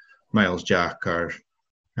just Miles Jack or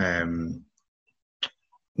Jalen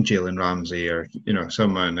Ramsey, or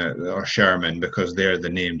someone, or Sherman, because they're the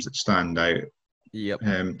names that stand out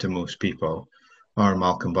to most people, or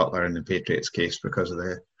Malcolm Butler in the Patriots case, because of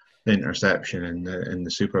the interception in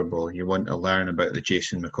the Super Bowl. You want to learn about the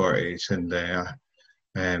Jason McCourtys and the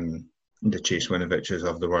Chase Winoviches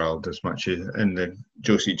of the world, as much as, and the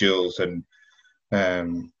Josie Jules, and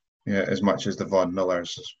as much as the Von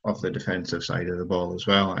Millers of the defensive side of the ball as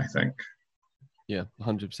well, I think. Yeah,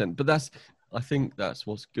 100%. But I think that's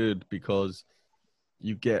what's good, because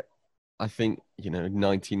you get, I think,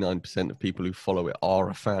 99% of people who follow it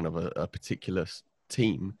are a fan of a particular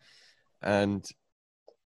team. And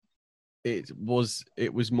it was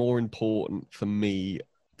more important for me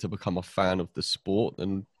to become a fan of the sport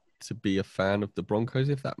than to be a fan of the Broncos,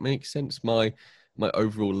 if that makes sense. My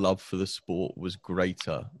overall love for the sport was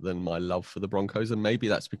greater than my love for the Broncos, and maybe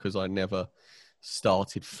that's because I never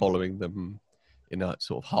started following them in a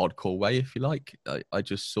sort of hardcore way, if you like. I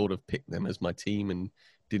just sort of picked them as my team and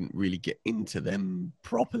didn't really get into them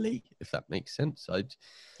properly, if that makes sense. So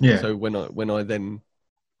when I then,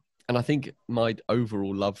 and I think my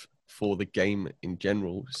overall love for the game in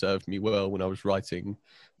general served me well when I was writing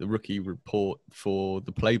the rookie report for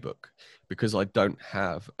the playbook, because I don't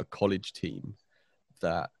have a college team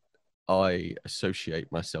that I associate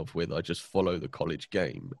myself with. I just follow the college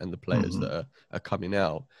game and the players that are coming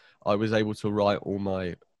out. I was able to write all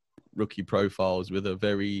my rookie profiles with a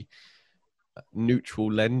very neutral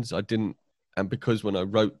lens. And because when I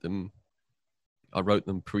wrote them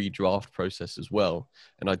pre-draft process as well.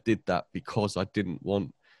 And I did that because I didn't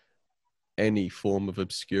want any form of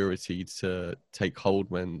obscurity to take hold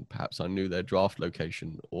when perhaps I knew their draft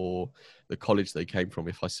location or the college they came from.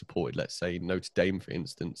 If I supported, let's say, Notre Dame, for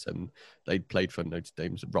instance, and they'd played for Notre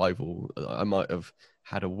Dame's rival, I might have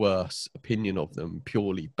had a worse opinion of them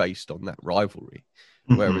purely based on that rivalry.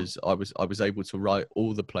 Whereas I was able to write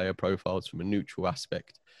all the player profiles from a neutral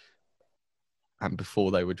aspect and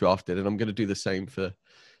before they were drafted. And I'm going to do the same for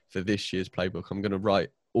this year's playbook. I'm going to write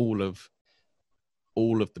all of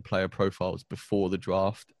the player profiles before the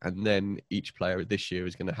draft, and then each player this year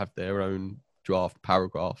is going to have their own draft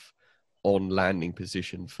paragraph on landing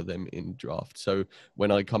position for them in draft. So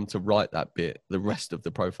when I come to write that bit, the rest of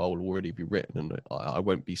the profile will already be written, and I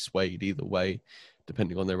won't be swayed either way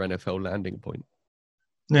depending on their NFL landing point.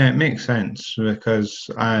 Yeah, it makes sense, because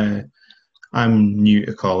I'm new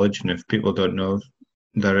to college, and if people don't know,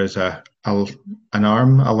 there is an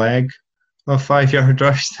arm, a leg of 5 Yard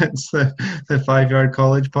Rush. That's the 5 Yard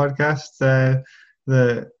College podcast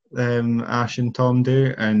that Ash and Tom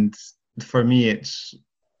do, and for me, it's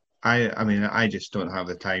I mean, I just don't have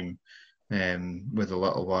the time with a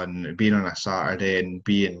little one being on a Saturday and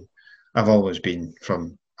being. I've always been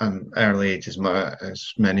from an early age, as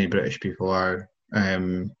many British people are.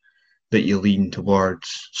 That you lean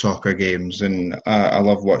towards soccer games, and I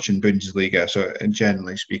love watching Bundesliga. So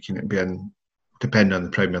generally speaking, it being depending on the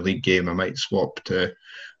Premier League game, I might swap to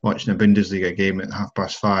watching a Bundesliga game at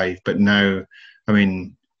 5:30. But now, I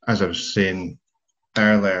mean, as I was saying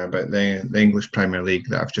earlier about the English Premier League,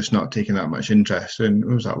 that I've just not taken that much interest in.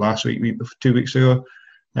 What was that last week 2 weeks ago?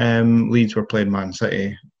 Leeds were playing Man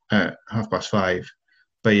City at 5:30.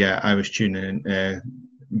 But yeah, I was tuning in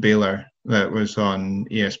Baylor that was on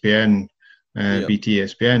ESPN, BT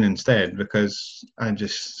ESPN instead, because as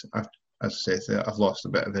I say, I've lost a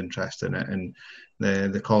bit of interest in it, and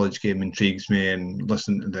the college game intrigues me, and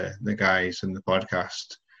listening to the guys and the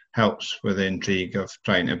podcast helps with the intrigue of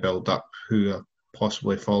trying to build up who I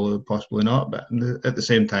possibly follow, possibly not. But at the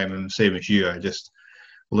same time, I'm the same as you. I just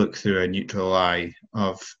look through a neutral eye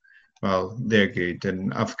of, well, they're good,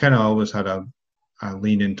 and I've kind of always had a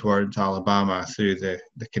leaning towards Alabama through the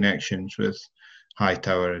connections with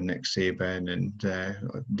Hightower and Nick Saban and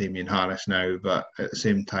Damian Harris now. But at the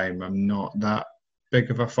same time, I'm not that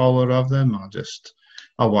big of a follower of them.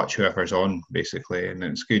 I'll watch whoever's on, basically, and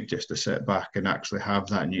it's good just to sit back and actually have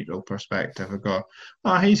that neutral perspective. I go,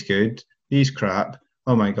 he's good, he's crap.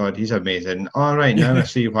 Oh my God, he's amazing. All right, now I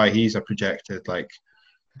see why he's a projected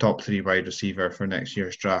top 3 wide receiver for next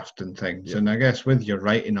year's draft and things. Yeah. And I guess with your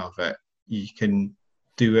writing of it, you can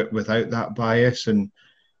do it without that bias. And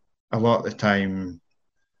a lot of the time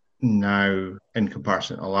now, in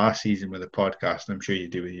comparison to last season with the podcast, and I'm sure you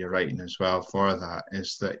do with your writing as well for that,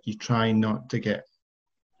 is that you try not to get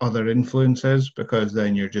other influences, because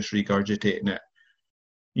then you're just regurgitating it,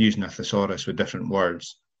 using a thesaurus with different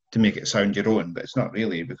words to make it sound your own. But it's not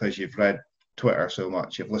really, because you've read Twitter so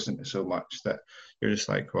much, you've listened to so much, that you're just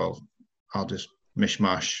like, well, I'll just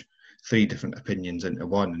mishmash 3 different opinions into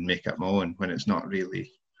one and make it my own, when it's not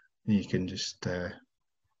really. You can just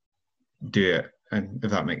do it, and if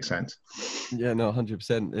that makes sense. Yeah, no,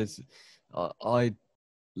 100%. I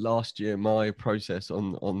last year, my process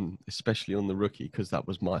on especially on the rookie, because that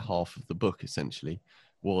was my half of the book essentially,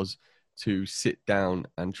 was to sit down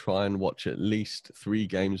and try and watch at least 3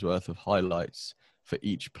 games worth of highlights for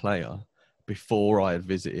each player before I had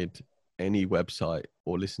visited any website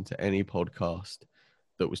or listened to any podcast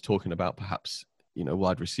that was talking about perhaps,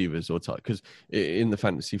 wide receivers or type, because in the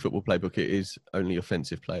fantasy football playbook, it is only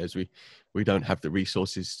offensive players. We don't have the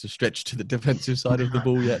resources to stretch to the defensive side of the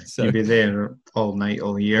ball yet. So you'll be there all night,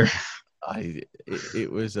 all year.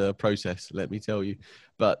 It was a process, let me tell you.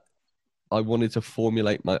 But I wanted to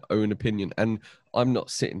formulate my own opinion. And I'm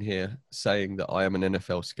not sitting here saying that I am an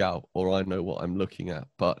NFL scout or I know what I'm looking at.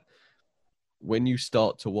 But when you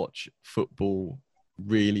start to watch football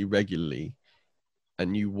really regularly,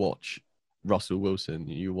 and you watch Russell Wilson,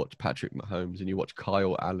 you watch Patrick Mahomes, and you watch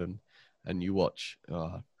Kyle Allen, and you watch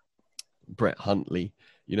Brett Huntley,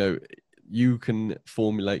 you can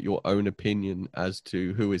formulate your own opinion as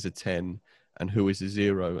to who is a 10 and who is a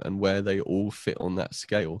 0 and where they all fit on that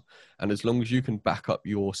scale. And as long as you can back up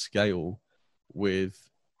your scale with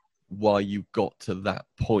why you got to that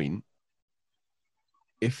point,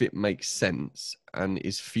 if it makes sense and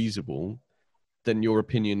is feasible, then your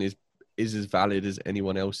opinion is as valid as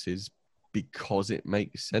anyone else's, because it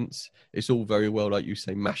makes sense. It's all very well, like you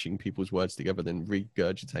say, mashing people's words together, then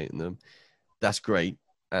regurgitating them. That's great,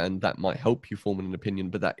 and that might help you form an opinion,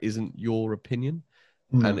 but that isn't your opinion.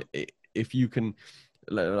 And if you can,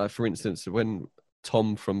 like for instance, when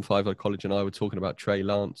Tom from Five Oak College and I were talking about Trey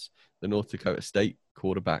Lance, the North Dakota State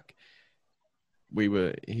quarterback,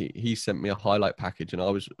 he sent me a highlight package and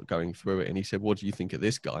I was going through it, and he said, "What do you think of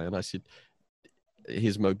this guy?" And I said,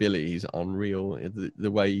 his mobility is unreal.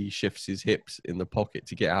 The way he shifts his hips in the pocket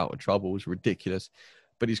to get out of trouble is ridiculous.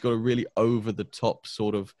 But he's got a really over-the-top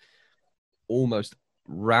sort of almost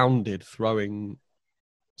rounded throwing,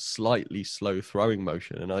 slightly slow throwing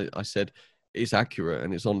motion. And I said, it's accurate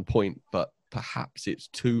and it's on point, but perhaps it's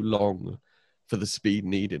too long for the speed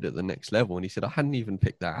needed at the next level. And he said, I hadn't even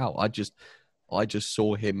picked that out. I just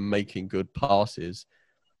saw him making good passes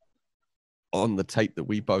on the tape that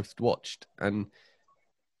we both watched. And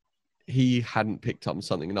he hadn't picked up on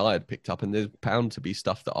something and I had picked up, and there's bound to be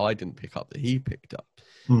stuff that I didn't pick up that he picked up.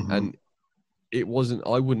 Mm-hmm. And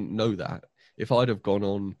I wouldn't know that if I'd have gone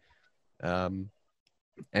on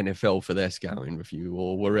NFL for their scouting review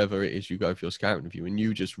or wherever it is you go for your scouting review, and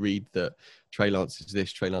you just read that Trey Lance is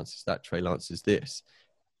this, Trey Lance is that, Trey Lance is this,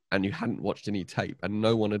 and you hadn't watched any tape and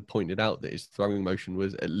no one had pointed out that his throwing motion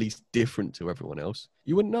was at least different to everyone else,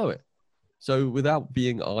 you wouldn't know it. So without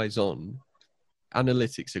being eyes on,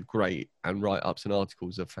 analytics are great and write-ups and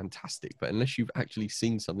articles are fantastic, but unless you've actually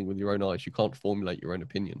seen something with your own eyes, you can't formulate your own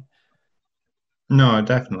opinion. No,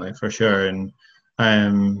 definitely, for sure. And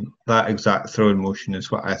that exact throwing motion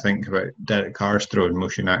is what I think about Derek Carr's throwing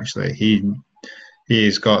motion, actually.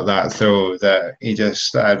 He's got that throw that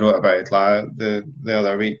I wrote about the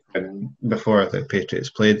other week and before the Patriots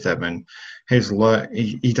played them, and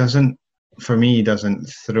he doesn't, for me, he doesn't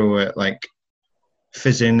throw it like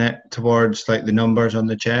fizzing it towards like the numbers on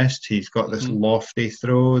the chest. He's got this lofty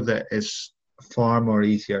throw that is far more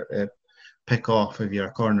easier to pick off if you're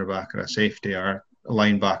a cornerback or a safety or a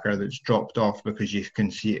linebacker that's dropped off because you can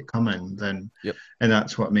see it coming. And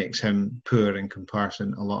that's what makes him poor in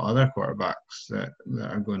comparison to a lot of other quarterbacks that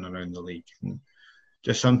are going around the league. And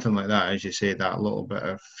just something like that, as you say, that little bit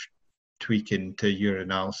of tweaking to your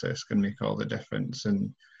analysis can make all the difference.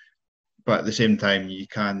 But at the same time, you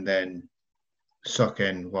can then suck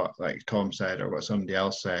in what like Tom said or what somebody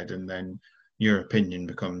else said, and then your opinion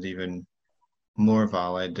becomes even more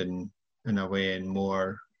valid and in a way and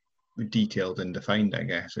more detailed and defined, I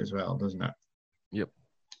guess, as well, doesn't it? Yep.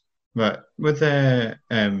 But with the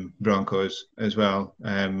Broncos as well,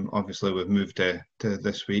 obviously we've moved to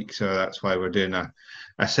this week, so that's why we're doing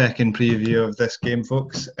a second preview of this game,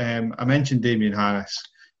 folks. I mentioned Damien Harris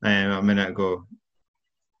a minute ago.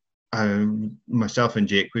 Myself and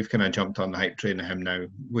Jake, we've kind of jumped on the hype train of him now.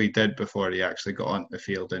 We did before he actually got onto the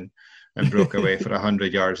field and broke away for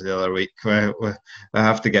 100 yards the other week. I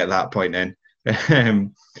have to get that point in.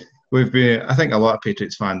 I think a lot of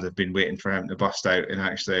Patriots fans have been waiting for him to bust out and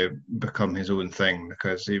actually become his own thing,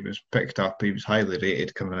 because he was picked up. He was highly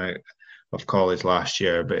rated coming out of college last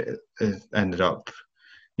year, but it ended up,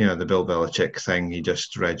 the Bill Belichick thing. He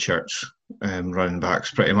just redshirts running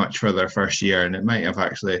backs pretty much for their first year, and it might have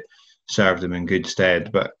actually served him in good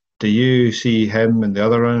stead. But do you see him and the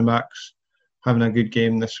other running backs having a good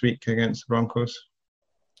game this week against the Broncos?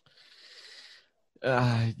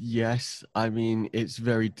 Yes. I mean, it's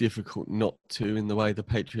very difficult not to, in the way the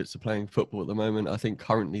Patriots are playing football at the moment. I think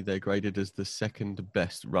currently they're graded as the second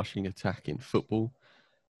best rushing attack in football,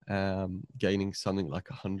 gaining something like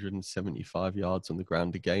 175 yards on the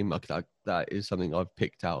ground a game. That is something I've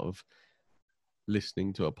picked out of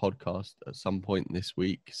listening to a podcast at some point this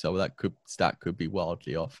week. So that stat could be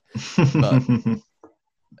wildly off. But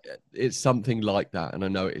it's something like that, and I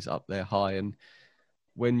know it is up there high. And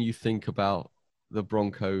when you think about the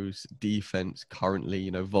Broncos defense currently,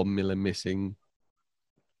 Von Miller missing,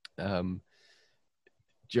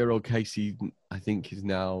 Gerald Casey, I think, is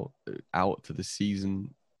now out for the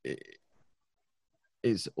season.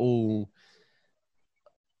 It's all,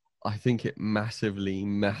 I think it massively,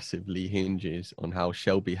 massively hinges on how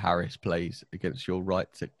Shelby Harris plays against your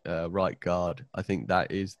right guard. I think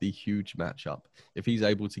that is the huge matchup. If he's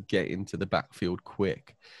able to get into the backfield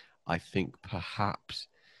quick, I think perhaps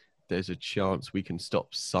there's a chance we can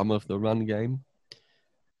stop some of the run game.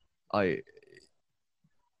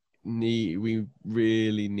 We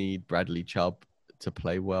really need Bradley Chubb to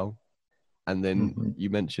play well. And then you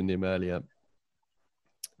mentioned him earlier,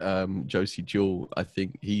 Josie Jewell. I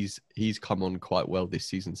think he's come on quite well this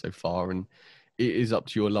season so far, and it is up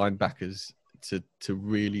to your linebackers to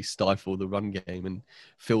really stifle the run game and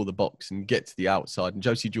fill the box and get to the outside. And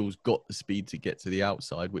Josie Jewell's got the speed to get to the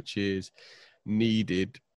outside, which is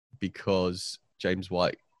needed because James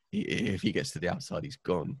White, if he gets to the outside, he's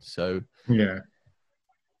gone. So yeah,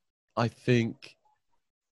 I think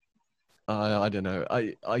I don't know.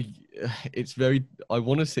 It's very. I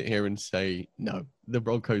want to sit here and say no, the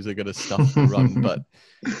Broncos are going to stuff the run, but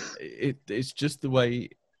it's just the way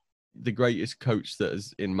the greatest coach that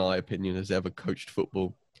has, in my opinion, has ever coached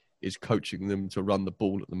football is coaching them to run the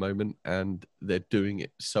ball at the moment, and they're doing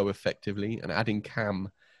it so effectively. And adding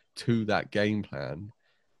Cam to that game plan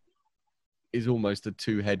is almost a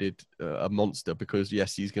two-headed a monster, because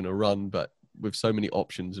yes, he's going to run, but with so many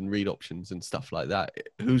options and read options and stuff like that,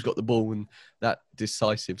 who's got the ball in that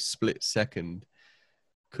decisive split second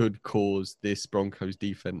could cause this Broncos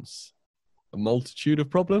defense a multitude of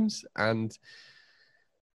problems. And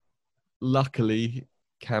luckily,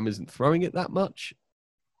 Cam isn't throwing it that much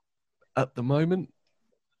at the moment.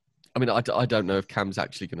 I mean, I don't know if Cam's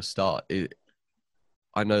actually going to start.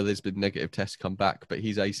 I know there's been negative tests come back, but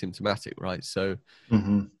he's asymptomatic, right? So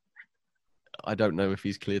I don't know if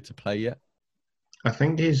he's cleared to play yet. I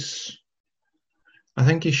think he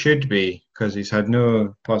should be, because he's had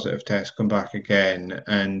no positive tests come back again,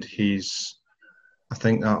 and I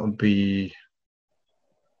think that would be,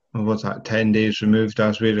 what's that, 10 days removed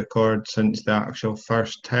as we record since the actual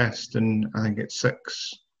first test, and I think it's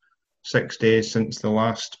 6 6 days since the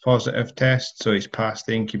last positive test, so he's passed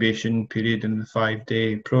the incubation period in the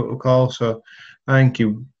 5-day protocol. So I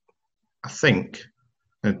think,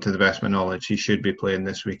 to the best of my knowledge, he should be playing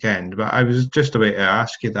this weekend. But I was just about to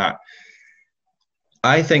ask you that.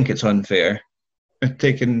 I think it's unfair.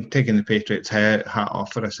 Taking the Patriots' hat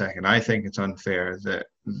off for a second, I think it's unfair that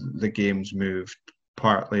the game's moved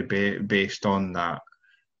partly based on that.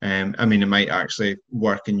 I mean, it might actually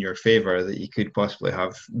work in your favour that you could possibly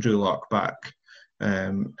have Drew Lock back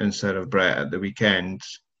instead of Brett at the weekend.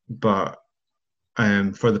 But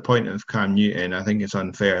for the point of Cam Newton, I think it's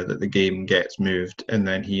unfair that the game gets moved and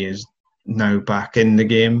then he is now back in the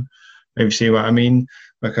game. If you see what I mean?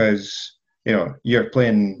 Because, you're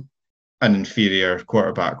playing an inferior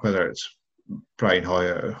quarterback, whether it's Brian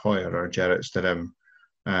Hoyer or Jarrett Stidham,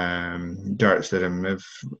 Jarrett Stidham. If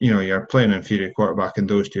you're playing an inferior quarterback in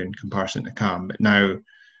those two in comparison to Cam, but now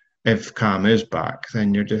if Cam is back,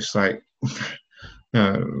 then you're just like,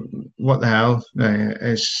 what the hell?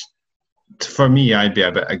 For me, I'd be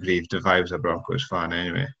a bit aggrieved if I was a Broncos fan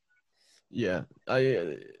anyway. Yeah,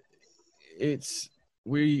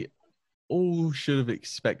 we all should have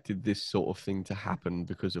expected this sort of thing to happen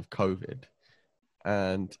because of COVID,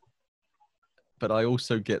 but I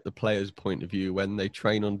also get the players' point of view when they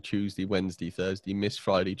train on Tuesday, Wednesday, Thursday, miss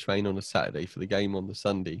Friday, train on a Saturday for the game on the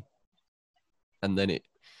Sunday, and then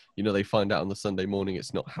they find out on the Sunday morning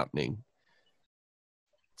it's not happening.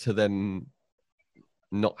 To then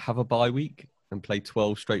not have a bye week and play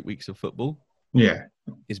 12 straight weeks of football,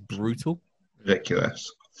 is brutal. Ridiculous.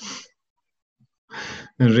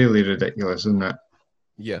 Really ridiculous, isn't it?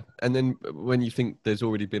 Yeah, and then when you think there's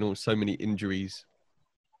already been so many injuries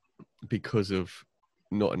because of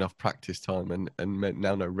not enough practice time and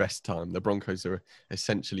now no rest time, the Broncos are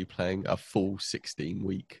essentially playing a full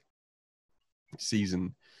 16-week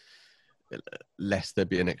season, lest there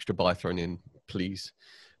be an extra bye thrown in, please.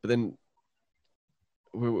 But then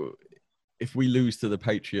if we lose to the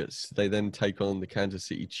Patriots, they then take on the Kansas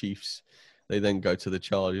City Chiefs. They then go to the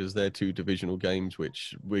Chargers. They're two divisional games,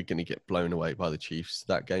 which we're going to get blown away by the Chiefs.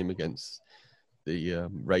 That game against the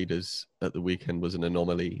Raiders at the weekend was an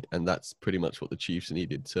anomaly, and that's pretty much what the Chiefs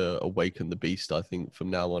needed to awaken the beast. I think from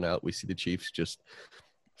now on out, we see the Chiefs just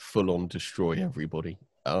full-on destroy everybody.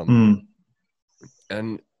 And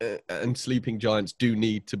sleeping giants do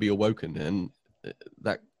need to be awoken, and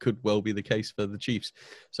that could well be the case for the Chiefs.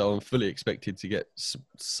 So I'm fully expected to get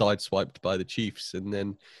sideswiped by the Chiefs, and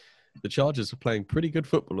then the Chargers are playing pretty good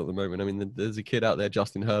football at the moment. I mean, there's a kid out there,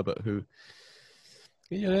 Justin Herbert, who,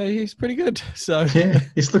 he's pretty good. So yeah,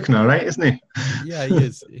 he's looking all right, isn't he? Yeah, he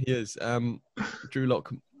is. He is. Drew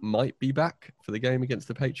Lock might be back for the game against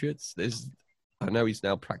the Patriots. I know he's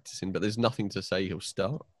now practicing, but there's nothing to say he'll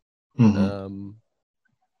start. Mm-hmm.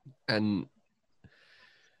 And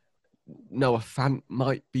Noah Fant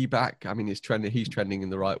might be back. I mean, he's trending in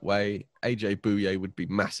the right way. AJ Bouye would be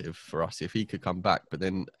massive for us if he could come back, but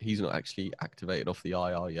then he's not actually activated off the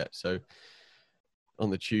IR yet. So on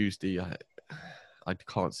the Tuesday, I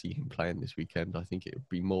can't see him playing this weekend. I think it would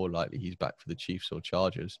be more likely he's back for the Chiefs or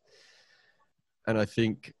Chargers. And I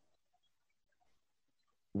think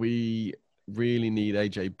we really need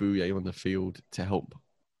AJ Bouye on the field to help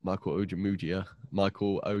Michael Ojemudia,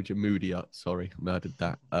 sorry, murdered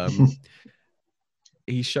that.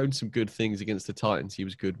 He's shown some good things against the Titans. He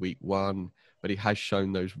was good week 1, but he has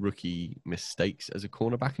shown those rookie mistakes as a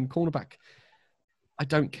cornerback. And cornerback, I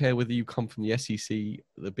don't care whether you come from the SEC,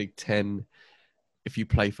 the Big Ten, if you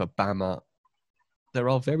play for Bama, there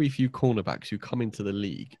are very few cornerbacks who come into the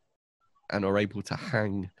league and are able to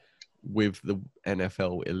hang with the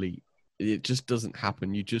NFL elite. It just doesn't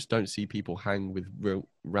happen. You just don't see people hang with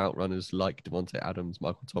route runners like Devontae Adams,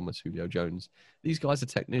 Michael Thomas, Julio Jones. These guys are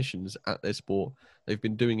technicians at their sport. They've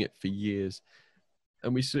been doing it for years.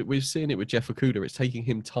 And we've seen it with Jeff Okudah. It's taking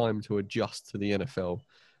him time to adjust to the NFL.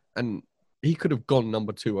 And he could have gone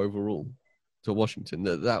number 2 overall to Washington.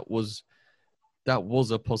 That was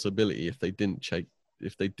a possibility if they didn't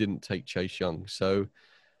take Chase Young. So,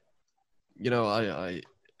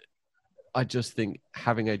 I just think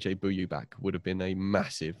having AJ Bouye back would have been a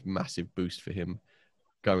massive, massive boost for him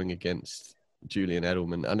going against Julian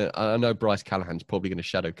Edelman. And I know Bryce Callahan's probably going to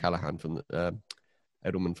shadow Callahan from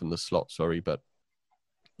Edelman from the slot. Sorry, but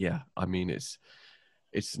yeah, I mean it's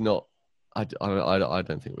not. I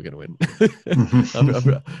don't think we're going to win.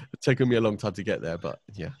 It's taken me a long time to get there, but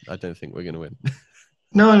yeah, I don't think we're going to win.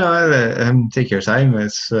 No, take your time.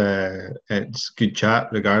 It's good chat,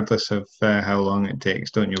 regardless of how long it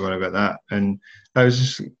takes. Don't you worry about that. And I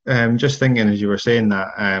was just thinking as you were saying that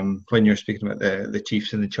when you're speaking about the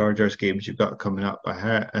Chiefs and the Chargers games you've got coming up,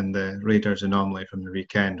 and the Raiders anomaly from the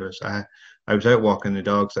weekend was I was out walking the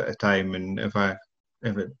dogs at a time, and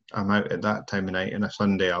I'm out at that time of night on a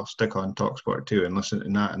Sunday, I'll stick on Talksport 2 and listen to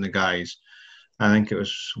that and the guys. I think it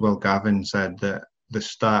was Will Gavin said that the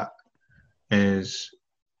stat is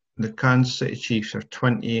the Kansas City Chiefs are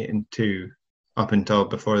 28-2 up until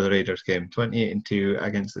before the Raiders game, 28-2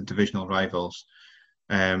 against the divisional rivals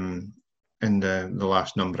in the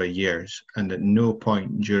last number of years. And at no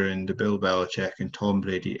point during the Bill Belichick and Tom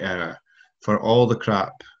Brady era, for all the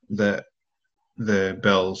crap that the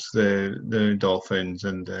Bills, the Dolphins,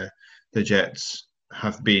 and the Jets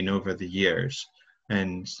have been over the years,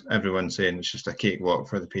 and everyone's saying it's just a cakewalk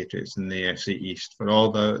for the Patriots in the AFC East. For all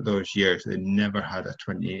those years, they never had a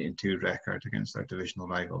 28-2 record against their divisional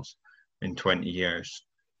rivals in 20 years.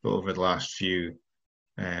 But over the last few,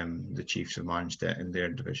 the Chiefs have managed it in their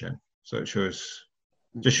division. So it shows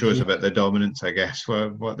about the dominance, I guess,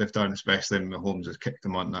 for what they've done, especially when Mahomes has kicked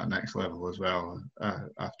them on that next level as well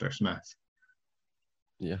after Smith.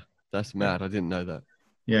 Yeah, that's mad. I didn't know that.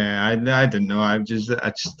 Yeah, I didn't know. I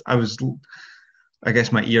was. I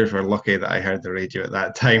guess my ears were lucky that I heard the radio at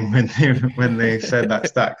that time when they said that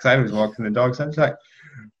stat, because I was walking the dogs. I was like,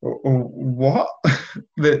 "What?"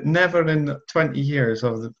 That never in 20 years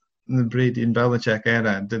of the Brady and Belichick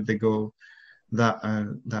era did they go that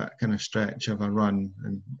kind of stretch of a run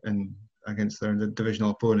and against their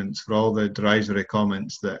divisional opponents. For all the derisory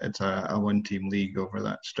comments that it's a one-team league over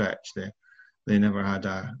that stretch, they never had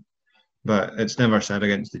a. But it's never said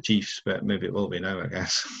against the Chiefs, but maybe it will be now, I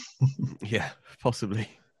guess. Yeah, possibly.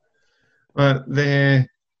 But the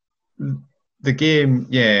game,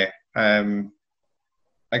 yeah.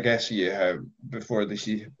 I guess before the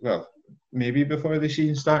season. Well, maybe before the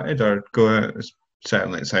season started, or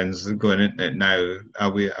certainly it sounds going into it now.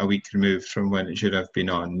 A week removed from when it should have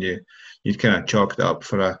been on. You'd kind of chalked it up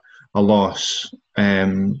for a loss.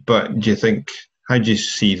 But do you think? How do you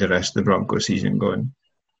see the rest of the Broncos season going?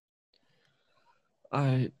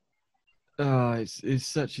 It's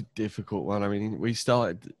such a difficult one. I mean, we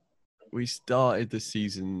started the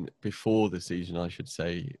season before the season, I should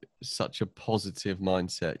say, such a positive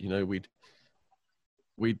mindset. You know, we'd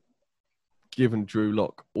given Drew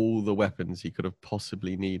Lock all the weapons he could have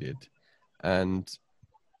possibly needed, and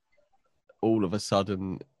all of a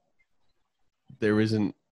sudden there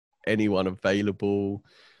isn't anyone available.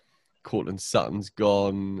 Cortland Sutton's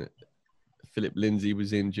gone. Philip Lindsay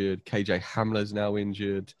was injured. KJ Hamler's now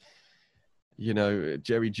injured. You know,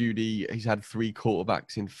 Jerry Jeudy, he's had 3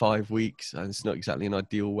 quarterbacks in 5 weeks, and it's not exactly an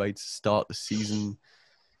ideal way to start the season.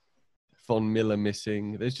 Von Miller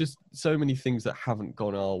missing. There's just so many things that haven't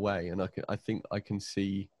gone our way, and I think I can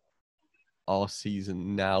see our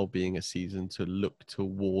season now being a season to look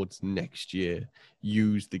towards next year,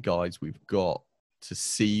 use the guys we've got to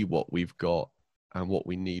see what we've got and what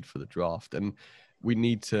we need for the draft. And we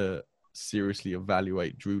need to seriously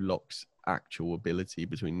evaluate Drew Lock's actual ability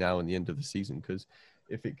between now and the end of the season, because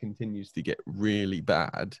if it continues to get really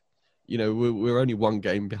bad, you know, we're only 1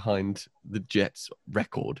 game behind the Jets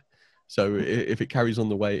record. So if it carries on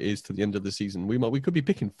the way it is to the end of the season, we could be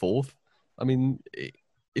picking 4th. I mean,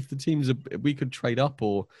 if the teams we could trade up,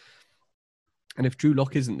 and if Drew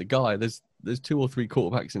Lock isn't the guy, there's 2 or 3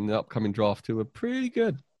 quarterbacks in the upcoming draft who are pretty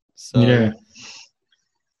good. So yeah,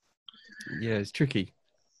 it's tricky.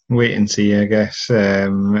 Wait and see, I guess.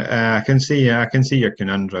 I can see your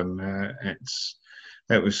conundrum.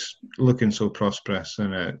 It was looking so prosperous,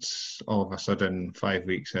 and it's all of a sudden 5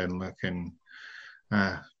 weeks in looking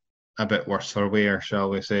a bit worse for wear, shall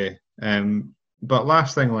we say? But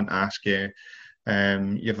last thing I want to ask you,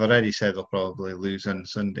 you've already said they'll probably lose on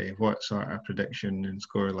Sunday. What sort of prediction and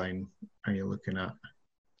scoreline are you looking at?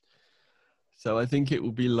 So I think it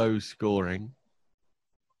will be low scoring.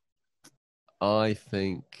 I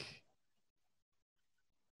think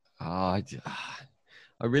I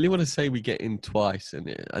really want to say we get in twice,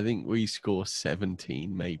 and I think we score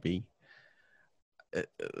 17 maybe.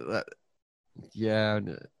 Yeah,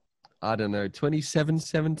 I don't know,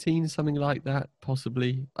 27-17, something like that,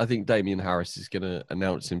 possibly. I think Damien Harris is going to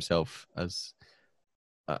announce himself as,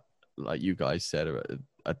 like you guys said,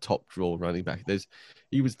 a top draw running back.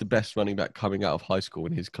 He was the best running back coming out of high school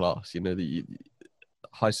in his class. You know,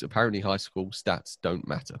 apparently high school stats don't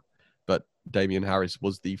matter, but Damien Harris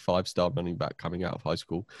was the 5-star running back coming out of high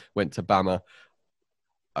school, went to Bama.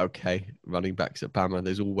 Okay, running backs at Bama,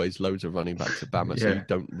 there's always loads of running backs at Bama, so you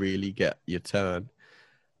don't really get your turn.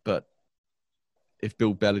 But if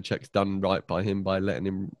Bill Belichick's done right by him by letting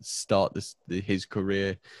him start his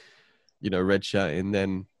career, redshirting,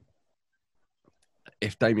 then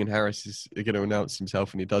if Damian Harris is going to announce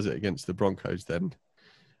himself and he does it against the Broncos, then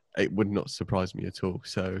it would not surprise me at all.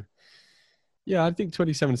 So, yeah, I think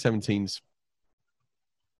 27-17's,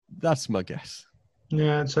 that's my guess.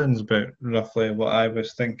 Yeah, it sounds about roughly what I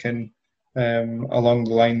was thinking, along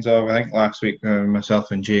the lines of, I think last week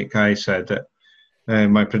myself and Jake, I said that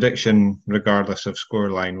my prediction, regardless of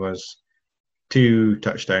scoreline, was 2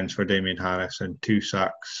 touchdowns for Damian Harris and 2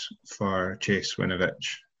 sacks for Chase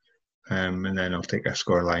Winovich. And then I'll take a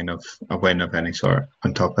scoreline of a win of any sort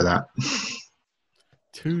on top of that.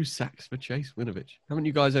 2 sacks for Chase Winovich. Haven't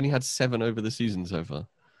you guys only had 7 over the season so far?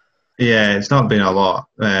 Yeah, it's not been a lot,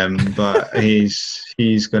 but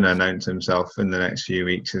he's going to announce himself in the next few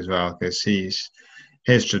weeks as well, because his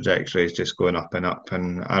trajectory is just going up,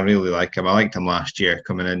 and I really like him. I liked him last year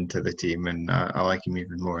coming into the team, and I like him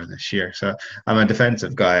even more this year. So I'm a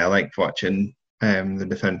defensive guy. I like watching the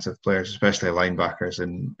defensive players, especially linebackers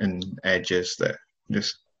and edges that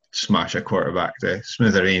just smash a quarterback to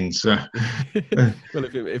smithereens. So. Well,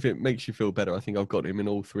 if it makes you feel better, I think I've got him in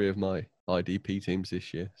all 3 of my IDP teams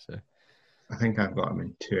this year. So I think I've got him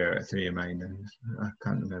in 2 out of 3 of mine. I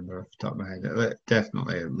can't remember off the top of my head.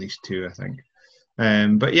 Definitely at least 2, I think.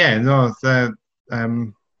 But yeah, no, I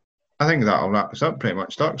think that'll wrap us up pretty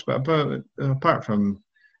much, Stocks. But apart from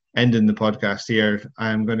ending the podcast here,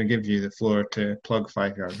 I'm going to give you the floor to plug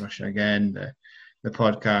 5 Yard Rush again, the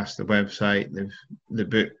podcast, the website, the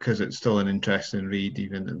book, because it's still an interesting read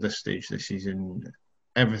even at this stage of the season.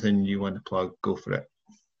 Everything you want to plug, go for it.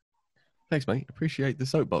 Thanks, mate. Appreciate the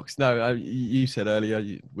soapbox. No, you said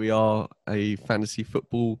earlier, we are a fantasy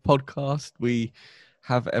football podcast. We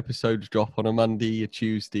have episodes drop on a Monday, a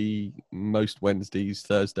Tuesday, most Wednesdays,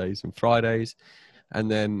 Thursdays and Fridays. And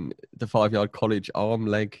then the 5 Yard College arm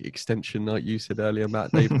leg extension, like you said earlier,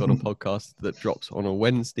 Matt, they've got a podcast that drops on a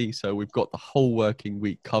Wednesday. So we've got the whole working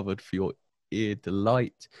week covered for your ear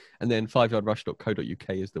delight. And then 5yardrush.co.uk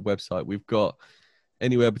is the website. We've got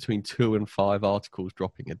anywhere between 2 and 5 articles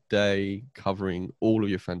dropping a day, covering all of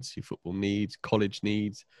your fantasy football needs, college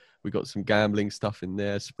needs. We've got some gambling stuff in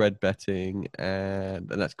there, spread betting, and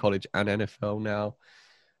that's college and NFL now.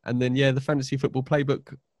 And then, yeah, the fantasy football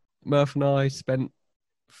playbook. Murph and I spent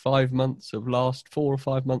 4 or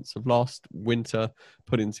 5 months of last winter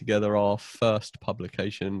putting together our first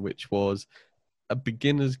publication, which was a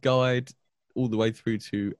beginner's guide all the way through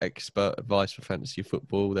to expert advice for fantasy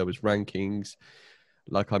football. There was rankings,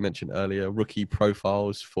 like I mentioned earlier, rookie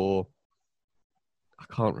profiles for, I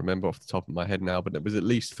can't remember off the top of my head now, but it was at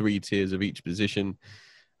least 3 tiers of each position.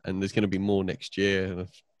 And there's going to be more next year. And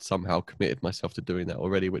I've somehow committed myself to doing that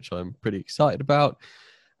already, which I'm pretty excited about.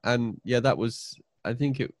 And yeah, that was, I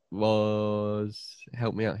think it was,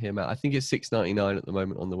 help me out here, Matt. I think it's $6.99 at the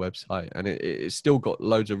moment on the website. And it's still got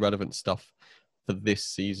loads of relevant stuff for this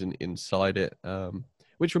season inside it.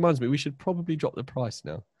 Which reminds me, we should probably drop the price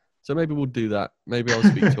now. So maybe we'll do that. Maybe I'll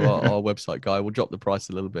speak to our website guy. We'll drop the price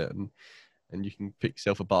a little bit and you can pick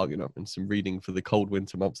yourself a bargain up and some reading for the cold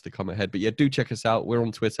winter months to come ahead. But yeah, do check us out. We're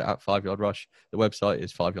on Twitter at 5 Yard Rush. The website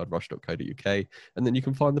is 5yardrush.co.uk. And then you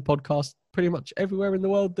can find the podcast pretty much everywhere in the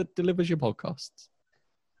world that delivers your podcasts.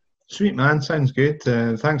 Sweet, man. Sounds good.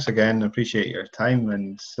 Thanks again. Appreciate your time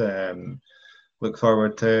and look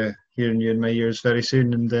forward to hearing you in my ears very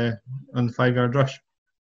soon and on the 5 Yard Rush.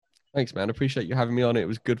 Thanks, man. Appreciate you having me on. It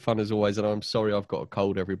was good fun as always. And I'm sorry I've got a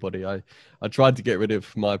cold, everybody. I tried to get rid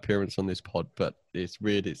of my appearance on this pod, but it's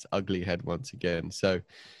reared its ugly head once again. So,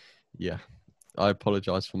 yeah, I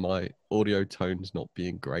apologize for my audio tones not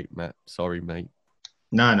being great, Matt. Sorry, mate.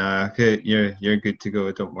 No, you're good to go.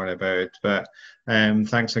 Don't worry about it. But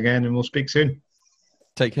thanks again, and we'll speak soon.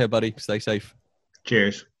 Take care, buddy. Stay safe.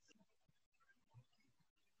 Cheers.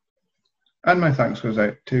 And my thanks goes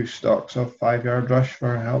out to Stocks of 5 Yard Rush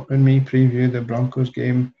for helping me preview the Broncos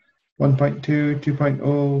game 1.2,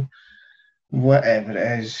 2.0, whatever it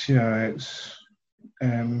is. You know, it's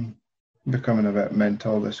becoming a bit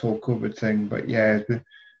mental, this whole COVID thing. But yeah,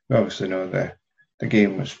 we obviously know the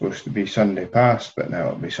game was supposed to be Sunday past, but now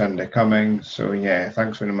it'll be Sunday coming. So yeah,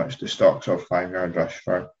 thanks very much to Stocks of 5 Yard Rush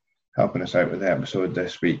for helping us out with the episode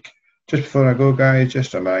this week. Just before I go, guys,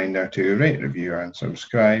 just a reminder to rate, review, and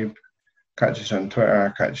subscribe. Catch us on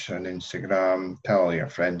Twitter, catch us on Instagram, tell all your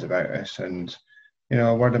friends about us, and you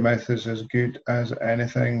know, word of mouth is as good as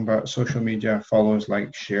anything, but social media, follows,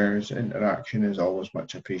 likes, shares, interaction is always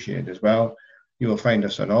much appreciated as well. You will find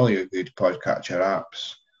us on all your good podcatcher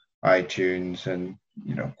apps, iTunes, and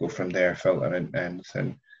you know, go from there, filter in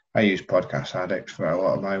anything. I use Podcast Addict for a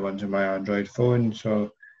lot of my ones on my Android phone,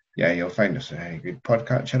 so yeah, you'll find us good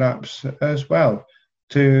podcatcher apps as well.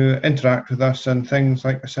 To interact with us and things,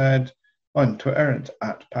 like I said, on Twitter, it's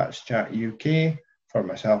at PatsChatUK. For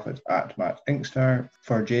myself, it's at Matt Inkster.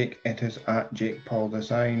 For Jake, it is at Jake Paul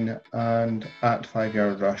Design, and at 5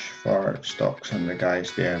 Yard Rush for stocks and the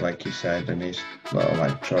guys there, like he said in his little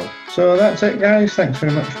intro. So that's it, guys. Thanks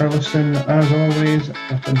very much for listening, as always.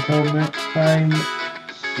 Until next time,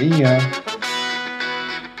 see ya.